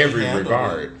it in every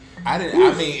regard.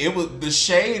 It was the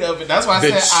shade of it. That's why I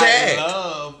said I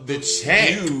love the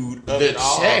feud of it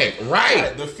all.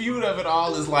 Right. The feud of it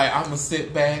all is like, I'm gonna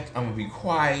sit back, I'm gonna be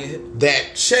quiet.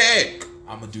 That check.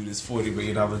 I'm gonna do this $40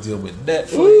 million deal with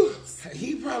Netflix. Ooh,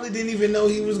 he probably didn't even know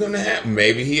he was gonna have.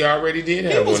 Maybe he already did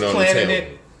have one on the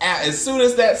table. As soon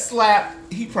as that slap,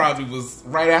 he probably was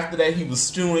right after that. He was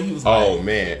stewing. He was like, "Oh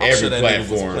man, every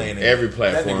platform,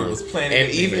 and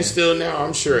even still now,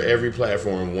 I'm sure every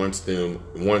platform wants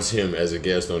him as a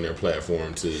guest on their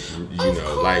platform to,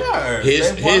 like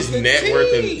his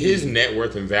net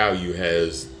worth and value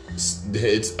it's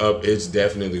up. It's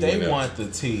definitely they went up. Want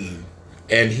the team,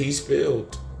 and he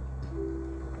spilled.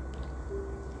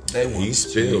 He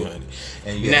spilled,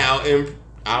 and now.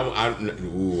 I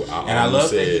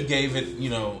love that he gave it,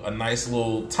 a nice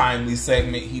little timely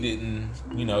segment. He didn't,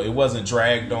 it wasn't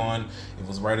dragged on. It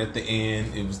was right at the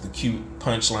end. It was the cute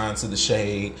punchline to the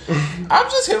shade. I'm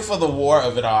just here for the war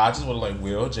of it all. I just want to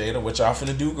Will, Jada, what y'all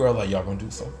finna do, girl? Like, y'all gonna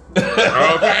do something.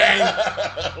 Okay.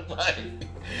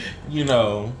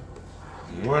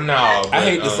 Well, no. I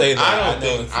hate to say that. I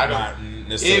know it's not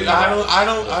necessarily.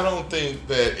 I don't think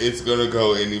that it's gonna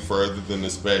go any further than the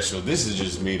special. This is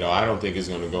just me though. I don't think it's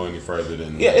gonna go any further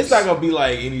than this. It's not gonna be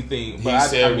like anything. He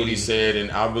said what he said,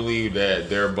 and I believe that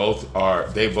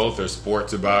they both are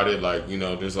sports about it. Like,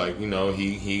 just like,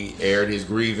 he aired his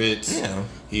grievance. Yeah.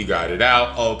 He got it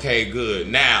out. Okay, good.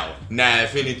 Now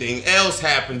if anything else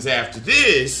happens after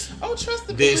this, trust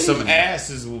the then some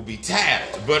asses will be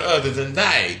tapped. But other than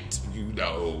that,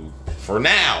 for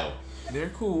now, they're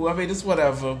cool. I mean, it's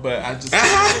whatever, but I just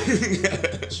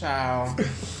child,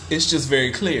 it's just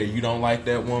very clear you don't like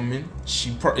that woman. She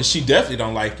definitely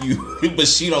don't like you, but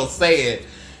she don't say it.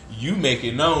 You make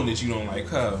it known that you don't like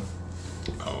her.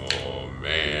 Oh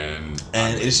man.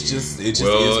 And it just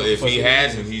well, if he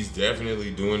hasn't, he's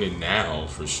definitely doing it now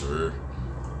for sure.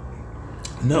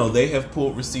 No, they have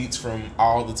pulled receipts from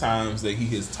all the times that he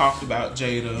has talked about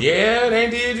Jada. Yeah, they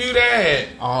did do that.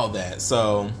 All that.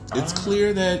 So it's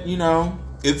clear that,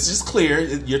 it's just clear.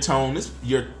 Your tone is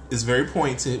very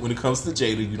pointed when it comes to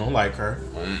Jada. You don't like her.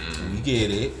 We get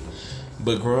it.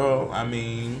 But girl, I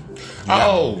mean,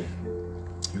 you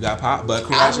got pop. But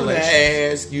congratulations. I want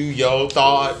to ask you your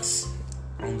thoughts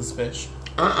on the special.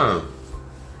 On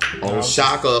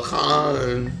Shaka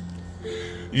Khan.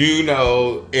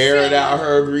 Airing out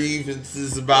her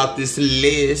grievances about this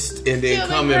list and then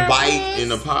coming back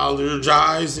and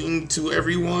apologizing to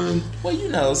everyone.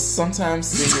 Well, sometimes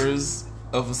singers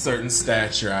of a certain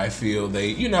stature, I feel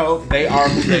they are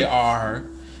who they are,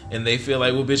 and they feel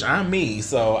like, well, bitch, I'm me,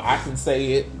 so I can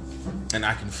say it and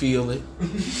I can feel it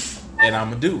and I'm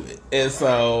gonna do it. And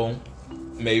so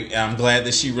maybe I'm glad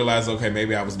that she realized, okay,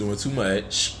 maybe I was doing too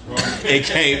much and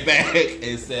came back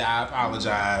and said, I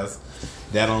apologize.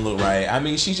 That don't look right. I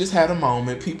mean, she just had a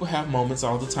moment. People have moments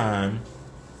all the time.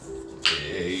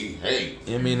 Hey.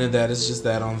 I mean, and that is just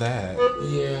that on that.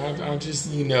 Yeah, I just,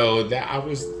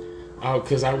 that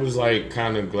because I was like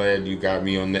kind of glad you got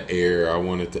me on the air. I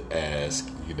wanted to ask,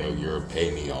 your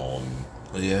opinion.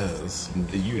 Yes.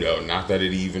 Not that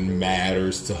it even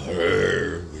matters to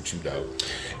her, but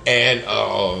And,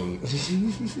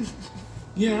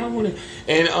 yeah, I want to,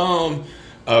 and,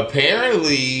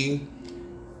 apparently,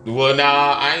 well,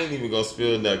 nah, I ain't even gonna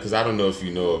spill that because I don't know if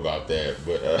you know about that,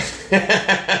 but I'm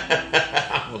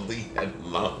gonna leave that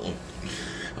alone.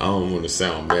 I don't want to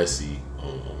sound messy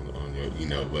on your,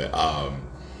 but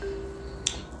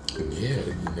yeah,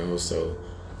 so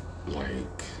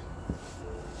like,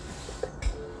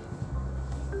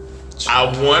 I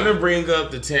want to bring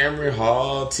up the Tamron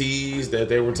Hall tease that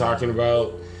they were talking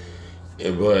about,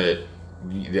 but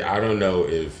I don't know,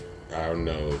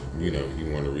 you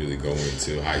want to really go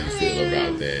into how you feel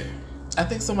about that. I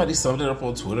think somebody summed it up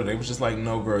on Twitter. They was just like,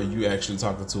 no, girl, you actually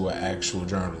talking to an actual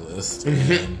journalist.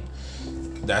 And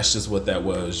that's just what that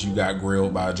was. You got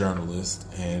grilled by a journalist.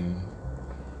 And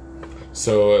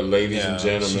so, ladies and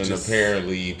gentlemen,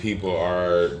 apparently people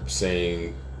are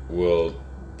saying, well,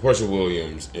 Portia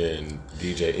Williams and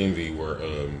DJ Envy were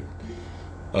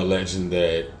alleging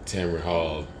that Tamron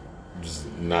Hall does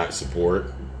not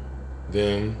support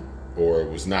them, or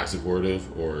was not supportive,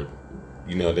 or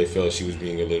they felt she was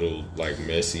being a little like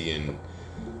messy and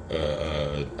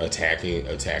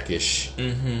attackish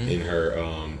in her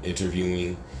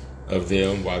interviewing of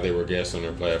them while they were guests on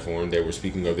their platform. They were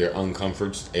speaking of their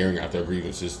uncomforts, airing out their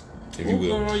grievances, if you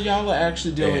will. Girl, y'all are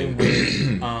actually dealing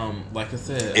with like I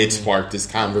said, sparked this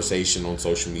conversation on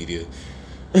social media.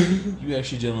 You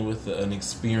actually dealing with an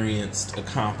experienced,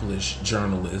 accomplished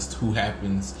journalist who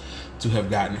happens to have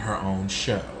gotten her own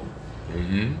show.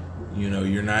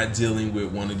 You're not dealing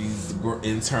with one of these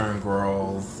intern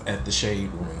girls at the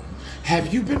Shade Room.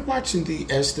 Have you been watching the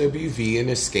SWV and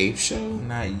Escape show?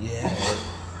 Not yet.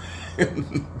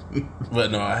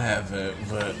 But no, I haven't.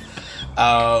 But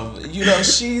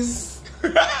she's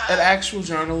an actual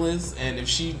journalist, and if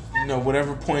she,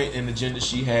 whatever point and agenda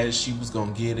she had, she was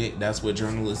gonna get it. That's what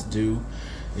journalists do,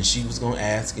 and she was gonna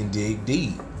ask and dig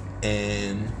deep.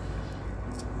 And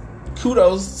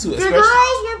kudos to the girls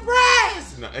were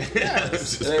pressed. No.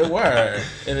 Yes, they were,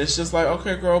 and it's just like,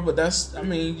 okay, girl, but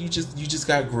you just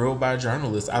got grilled by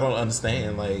journalists. I don't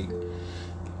understand. Like,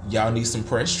 y'all need some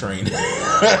press training.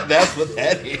 That's what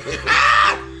that is.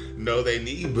 No, they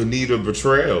need Bonita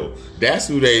Betrayal. That's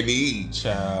who they need,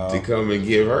 child, to come and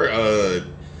give her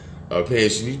a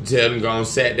pension. You tell them go and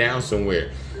sat down somewhere.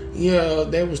 Yeah,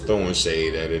 they was throwing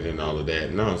shade at it and all of that,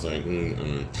 and I was like,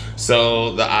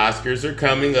 So the Oscars are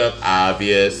coming up,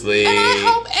 obviously, and I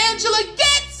hope Angela gets it.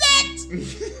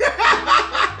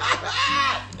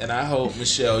 And I hope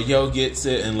Michelle Yeoh gets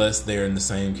it, unless they're in the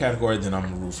same category. Then I'm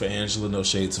gonna root for Angela. No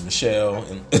shade to Michelle,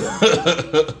 because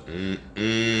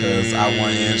I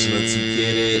want Angela to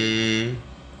get it.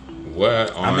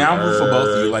 What? I mean, I'm rooting for both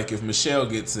of you. Like, if Michelle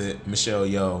gets it, Michelle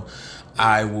Yeoh,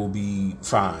 I will be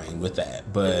fine with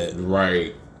that. But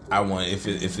right. I want, if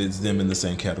it's them in the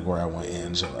same category, I want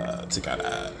Angela to get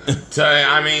out.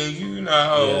 I mean, you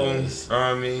know, yes.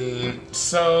 I mean,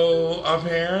 so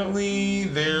apparently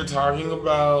they're talking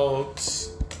about,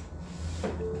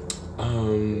 What?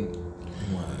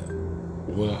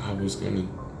 Well,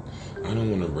 I don't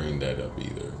want to bring that up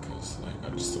either, because like I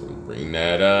just don't want to bring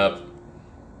that up.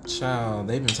 Child,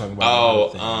 they've been talking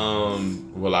about.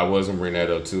 Well, I wasn't bring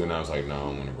that up too, and I was like, no, I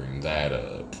don't want to bring that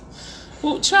up.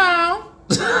 Well, child.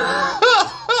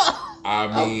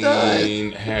 I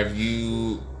mean, have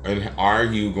you and are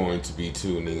you going to be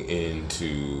tuning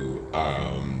into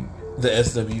the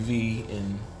SWV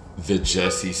and the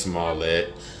Jussie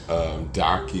Smollett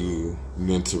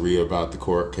documentary about the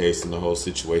court case and the whole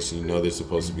situation? You know, there's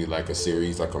supposed to be like a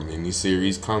series, like a mini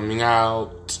series coming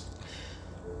out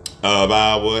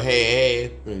about what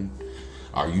happened.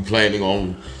 Are you planning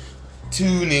on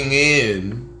tuning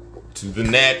in to the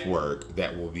network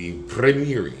that will be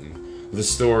premiering the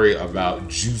story about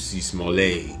Juicy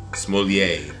Smollett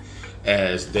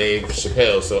as Dave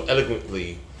Chappelle so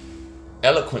eloquently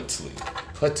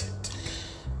put it?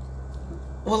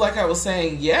 Well, like I was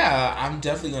saying, yeah, I'm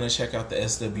definitely going to check out the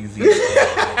SWV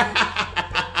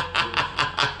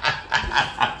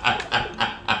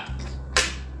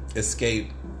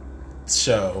Escape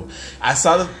show. I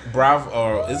saw the Bravo,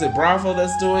 or is it Bravo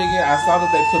that's doing it? I saw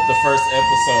that they put the first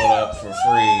episode up for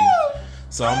free,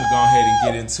 so I'm gonna go ahead and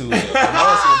get into it. I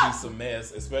know it's gonna be some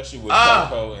mess, especially with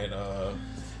Coco and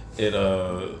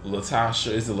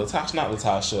Latasha. Is it Latasha? Not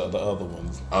Latasha. The other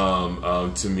ones.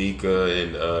 Tamika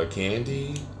and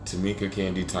Candy. Tamika,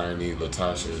 Candy, Tiny,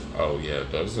 Latasha. Oh yeah,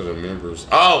 those are the members.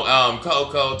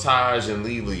 Coco, Taj, and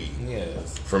Lily.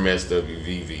 Yes. From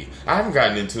SWVV. I haven't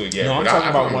gotten into it yet. No, I'm but talking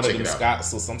about I'm one of check them it out.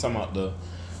 Scots. So I'm talking about the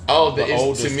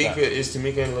oldest Tamika. Scott. Is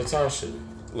Tamika and Latasha?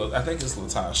 Look, I think it's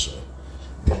Latasha.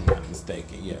 If I'm not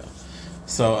mistaken. Yeah.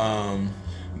 So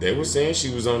they were saying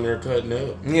she was on there cutting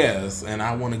up. Yes, and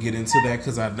I want to get into that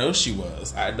because I know she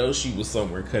was. I know she was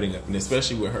somewhere cutting up, and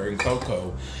especially with her and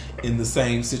Coco in the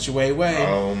same situation way.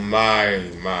 Oh my!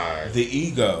 The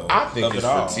ego. I think of it's it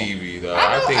all. for TV though.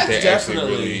 I think they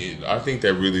actually I think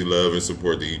they really love and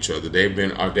support each other. They've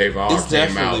all it's came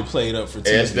definitely out. Played up for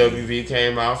TV. SWV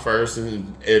came out first,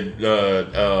 and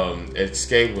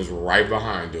Escape was right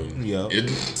behind them. Yep.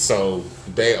 So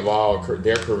they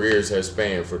their careers have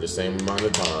spanned for the same amount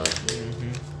of time.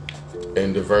 Mm-hmm.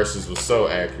 And the verses was so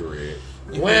accurate.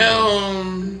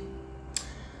 Well,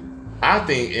 I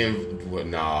think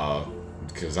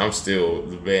because I'm still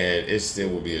man. It still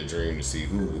will be a dream to see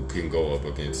who can go up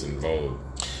against In Vogue,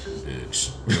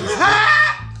 bitch.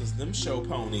 Because them show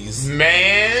ponies,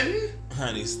 man,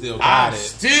 honey, still got I'm it.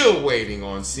 Still waiting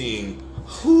on seeing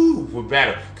who would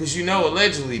battle. Because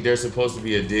allegedly there's supposed to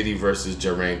be a Diddy versus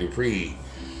Jermaine Dupri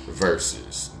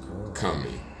versus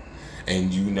coming.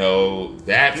 And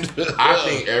that I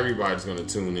think everybody's going to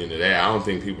tune into that. I don't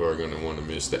think people are going to want to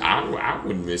miss that. I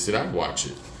wouldn't miss it. I'd watch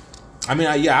it. I mean,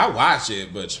 I watch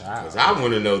it, but child, I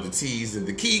want to know the T's and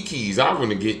the keys. I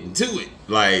want to get into it.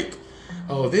 Like,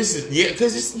 this is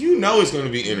because it's going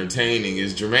to be entertaining.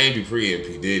 It's Jermaine Dupri and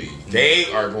P Diddy.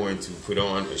 They are going to put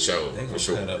on a show. They're going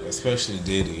to cut up, especially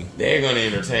Diddy. They're going to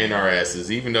entertain our asses,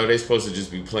 even though they're supposed to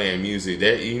just be playing music.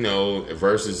 That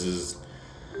versus is.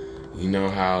 You know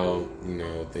how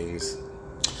things,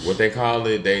 what they call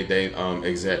it. They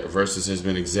versus has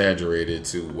been exaggerated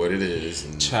to what it is.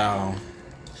 And child.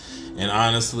 And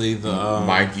honestly, the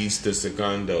Mike Easter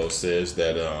Secondo says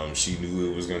that she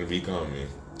knew it was going to be coming.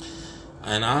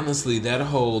 And honestly, that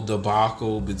whole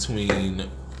debacle between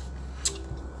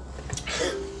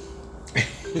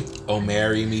 "Oh,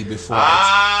 marry me before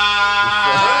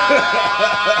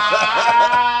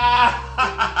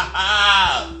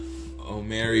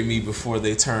marry me before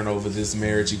they turn over this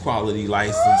marriage equality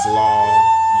license law,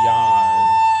 yawn."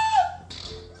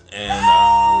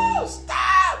 And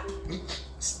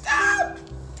Stop.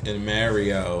 And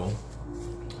Mario,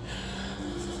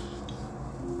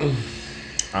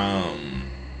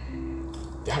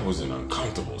 that was an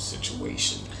uncomfortable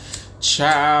situation.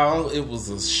 Child, it was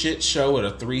a shit show at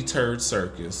a 3-turd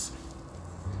circus.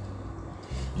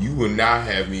 You would not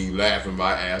have me laughing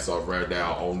my ass off right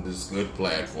now on this good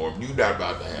platform. You're not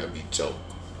about to have me choke.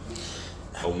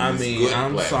 I'm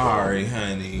sorry,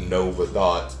 honey. No, but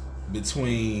thought.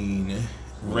 Between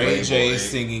Ray J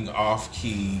singing off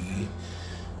key.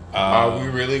 Are we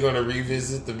really going to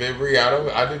revisit the memory?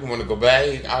 I didn't want to go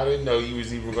back. I didn't know you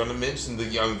was even going to mention the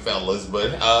young fellas,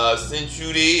 but since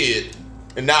you did,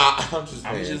 I'm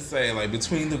just saying, like,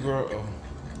 between the girl.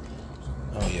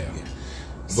 Oh yeah.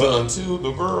 But until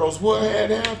the girls, what had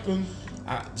happened?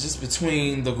 Just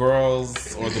between the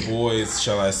girls or the boys,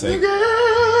 shall I say? The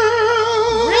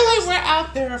girls really were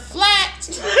out there flat.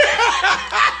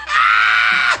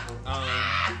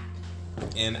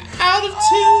 And out of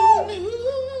tune.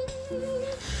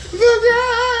 The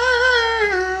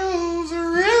girls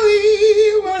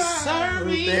really were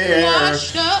Sorry, there.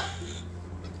 washed up.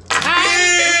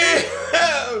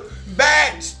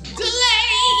 Batch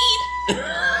Delayed.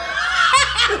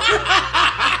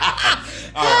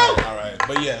 All right.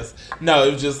 But yes. No,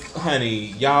 it was just, honey,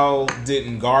 y'all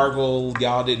didn't gargle.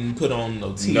 Y'all didn't put on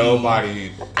no tea.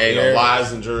 Nobody ate a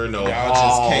Lizinger, no y'all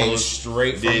just came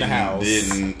straight from the house.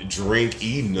 Didn't drink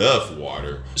enough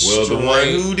water. Well, the one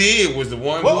who did was the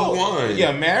one who won.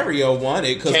 Yeah, Mario won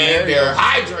it because Came Mario there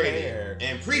hydrated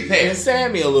and prepared. And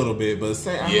Sammy a little bit, but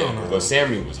I don't know. But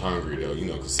Sammy was hungry though,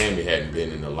 because Sammy hadn't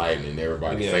been in the light and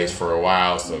everybody's face for a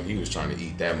while, so he was trying to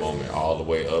eat that moment all the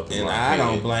way up. And I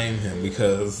don't blame him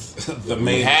because the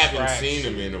main we haven't seen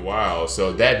him in a while,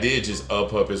 so that did just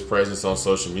up his presence on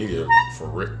social media.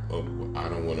 For I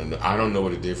don't know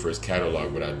what it did for his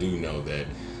catalog, but I do know that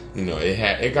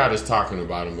it got us talking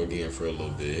about him again for a little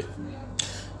bit.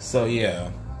 So yeah.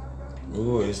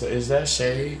 Ooh, is that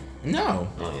shade? No,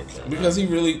 because he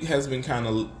really has been kind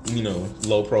of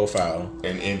low profile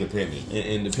and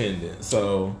independent.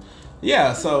 So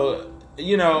yeah,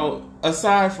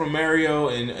 aside from Mario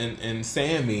and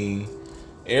Sammy,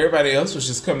 everybody else was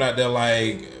just coming out there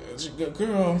like,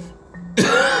 girl,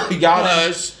 y'all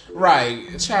hush,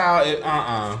 right, child,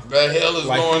 the hell is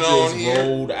like going on here?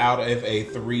 Rolled out of a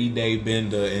 3-day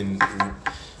bender and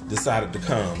decided to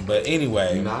come, but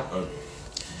anyway.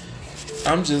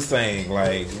 I'm just saying,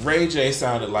 like, Ray J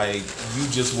sounded like you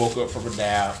just woke up from a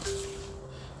nap,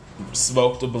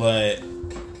 smoked a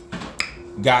blunt,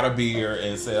 got a beer,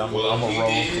 and said, I'm going to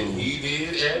roll through. He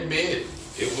did admit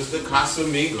it was the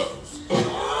Casamigos.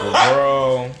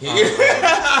 Girl.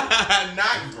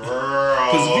 Not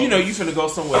girl. Because, you finna go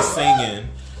somewhere singing,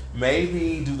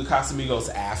 maybe do the Casamigos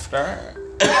after.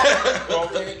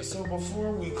 Okay, so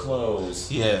before we close.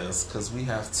 Yes, because we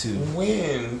have to.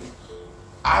 When...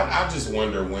 I just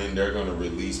wonder when they're going to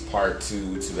release part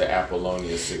 2 to the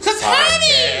Apollonia 6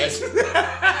 podcast.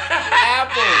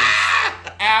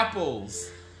 Apples.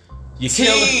 You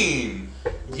Team,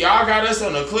 y'all got us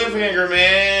on a cliffhanger,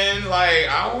 man. Like,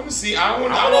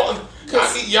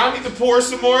 y'all need to pour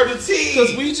some more of the tea.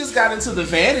 Because we just got into the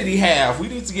vanity half. We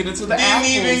need to get into the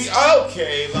apples.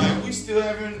 We still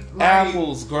haven't.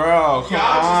 Apples, girl, come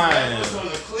on. Y'all just left us on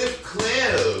the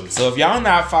cliff. So if y'all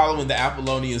not following the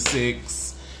Apollonia 6,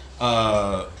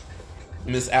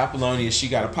 Miss Apollonia, she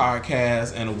got a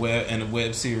podcast and a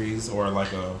web series, or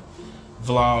like a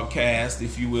vlog cast,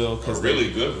 if you will. A really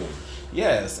good one.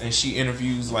 Yes, and she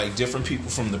interviews like different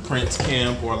people from the Prince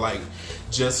camp, or like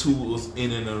just who was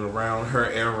in and around her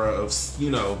era of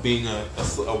being a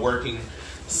working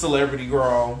celebrity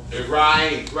girl.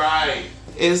 Right.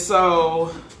 And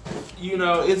so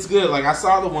it's good. Like, I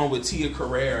saw the one with Tia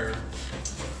Carrere.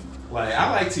 Like,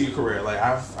 I like Tia Carrere. Like,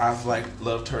 I've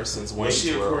loved her since Wayne's Was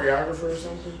she a choreographer or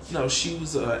something? No, she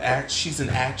was she's an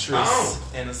actress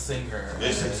and a singer.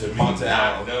 Listen to me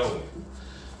now. No.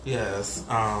 Yes.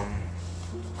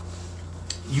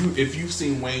 If you've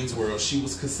seen Wayne's World, she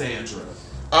was Cassandra.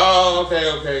 Oh,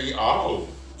 okay. Oh,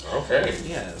 okay.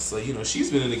 Yeah, so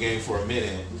she's been in the game for a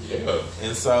minute. Yeah.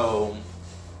 And so,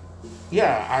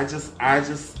 yeah,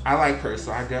 I like her.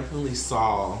 So I definitely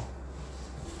saw.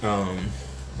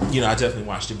 I definitely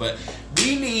watched it, but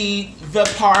we need the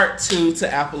part 2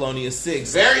 to Apollonia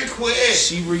 6. Very quick.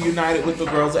 She reunited with the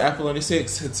girls of Apollonia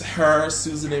 6. It's her,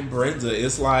 Susan, and Brenda.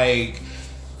 It's like,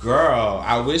 girl,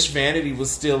 I wish Vanity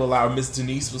was still alive. Miss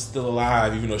Denise was still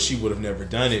alive, even though she would have never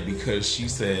done it, because she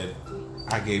said,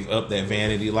 I gave up that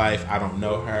vanity life. I don't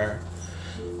know her.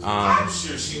 I'm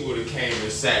sure she would have came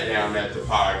and sat down at the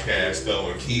podcast,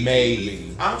 though, and key.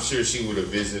 Maybe. I'm sure she would have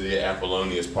visited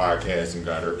Apollonia's podcast and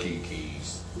got her keys.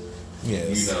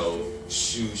 Yes.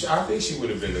 Shoot, I think she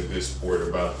would have been a good sport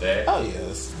about that. Oh,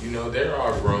 yes. There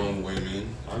are grown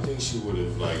women. I think she would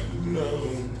have,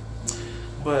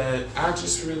 But I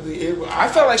just really... I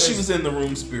felt like she was in the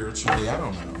room spiritually. I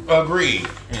don't know. Agreed.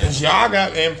 Y'all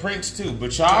got... And Prince, too.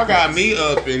 But y'all got me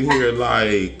up in here,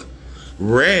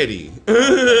 ready.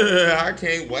 I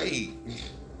can't wait.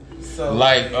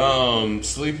 So,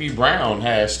 Sleepy Brown #.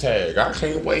 I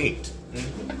can't wait.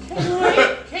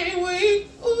 Can't wait.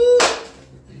 Ooh.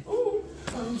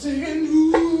 I'm saying,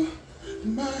 ooh,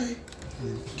 my.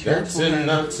 That's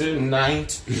enough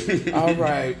tonight. All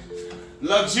right.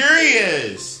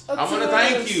 Luxurious. I want to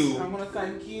thank you. I want to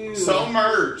thank you. So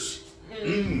merch.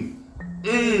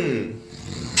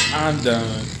 I'm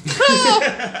done.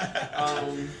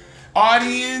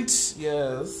 Audience,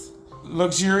 Yes.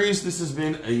 Luxurious, this has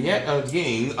been yet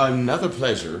again another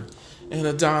pleasure. And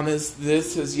Adonis,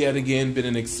 this has yet again been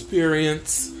an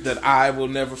experience that I will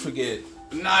never forget.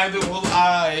 Neither will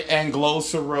I,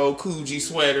 Anglo-Saro Coogee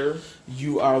sweater.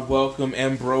 You are welcome,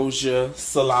 Ambrosia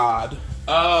Salad.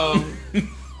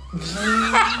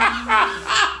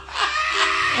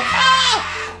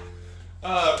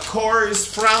 Chorus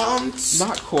front.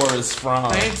 Not Chorus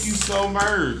from. Thank you so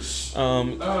much.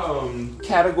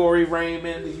 Category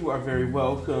Raymond, you are very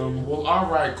welcome. Well, all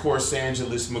right,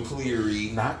 Corsangelis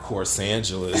McCleary. Not Course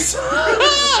Angeles.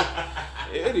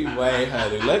 Anyway,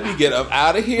 honey, let me get up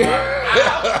out of here.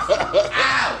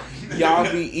 Y'all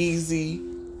be easy.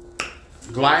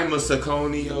 Glyma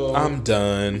Saconio. I'm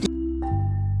done.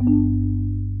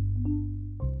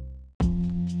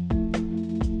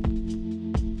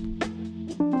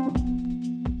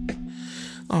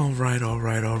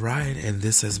 All right. And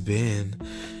this has been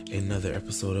another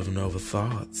episode of Nova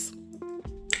Thoughts.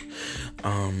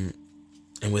 And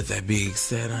with that being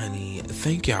said, honey,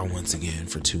 thank y'all once again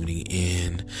for tuning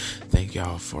in. Thank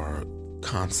y'all for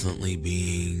constantly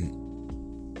being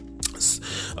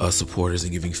supporters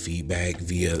and giving feedback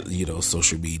via,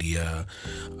 social media.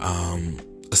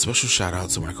 A special shout out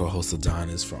to my co-host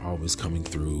Adonis for always coming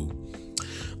through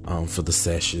for the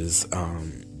sessions.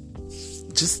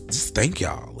 Just thank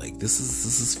y'all. Like this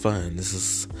is fun. This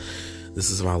is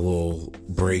my little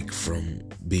break from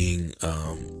being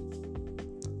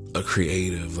a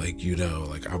creative. Like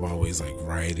I'm always like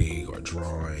writing or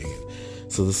drawing.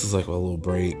 So this is like a little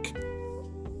break,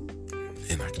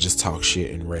 and I can just talk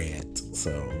shit and rant.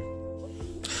 So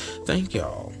thank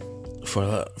y'all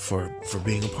for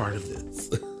being a part of this.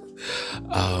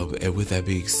 And with that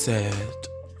being said,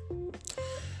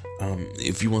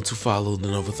 if you want to follow the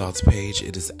Nova Thoughts page,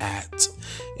 it is at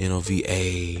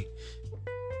NOVA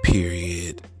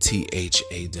THAWTS.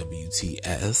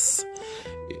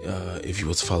 If you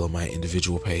want to follow my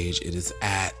individual page, it is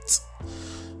at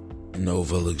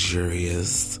Nova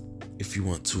Luxurious. If you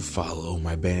want to follow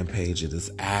my band page, it is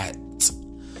at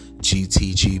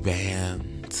GTG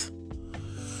Band.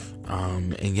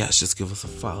 And yes, just give us a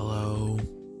follow.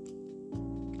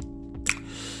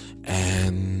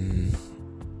 And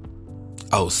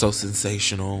So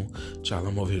Sensational. Child,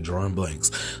 I'm over here drawing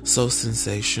blanks. So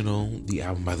Sensational, the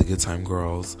album by the Good Time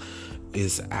Girls,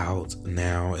 is out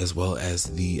now, as well as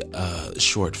the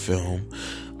short film.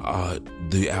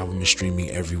 The album is streaming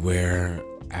everywhere.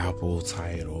 Apple,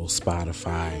 Tidal,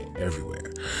 Spotify,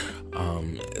 everywhere.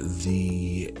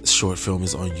 The short film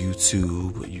is on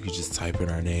YouTube. You can just type in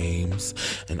our names,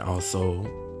 and also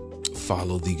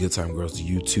follow the Good Time Girls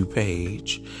YouTube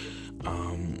page.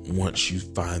 Once you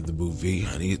find the movie,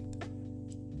 honey,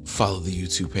 follow the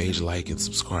YouTube page, like and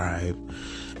subscribe,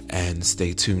 and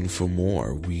stay tuned for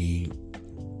more. We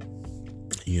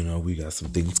got some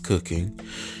things cooking,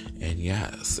 and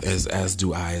yes, as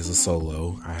do I as a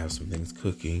solo. I have some things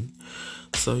cooking.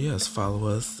 So yes, follow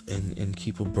us and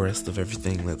keep abreast of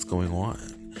everything that's going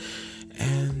on.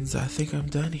 And I think I'm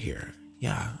done here.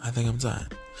 Yeah, I think I'm done.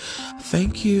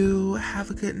 Thank you.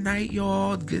 Have a good night,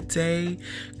 y'all. Good day,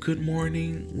 good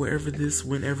morning, whenever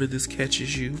this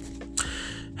catches you.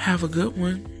 Have a good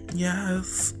one.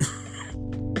 Yes.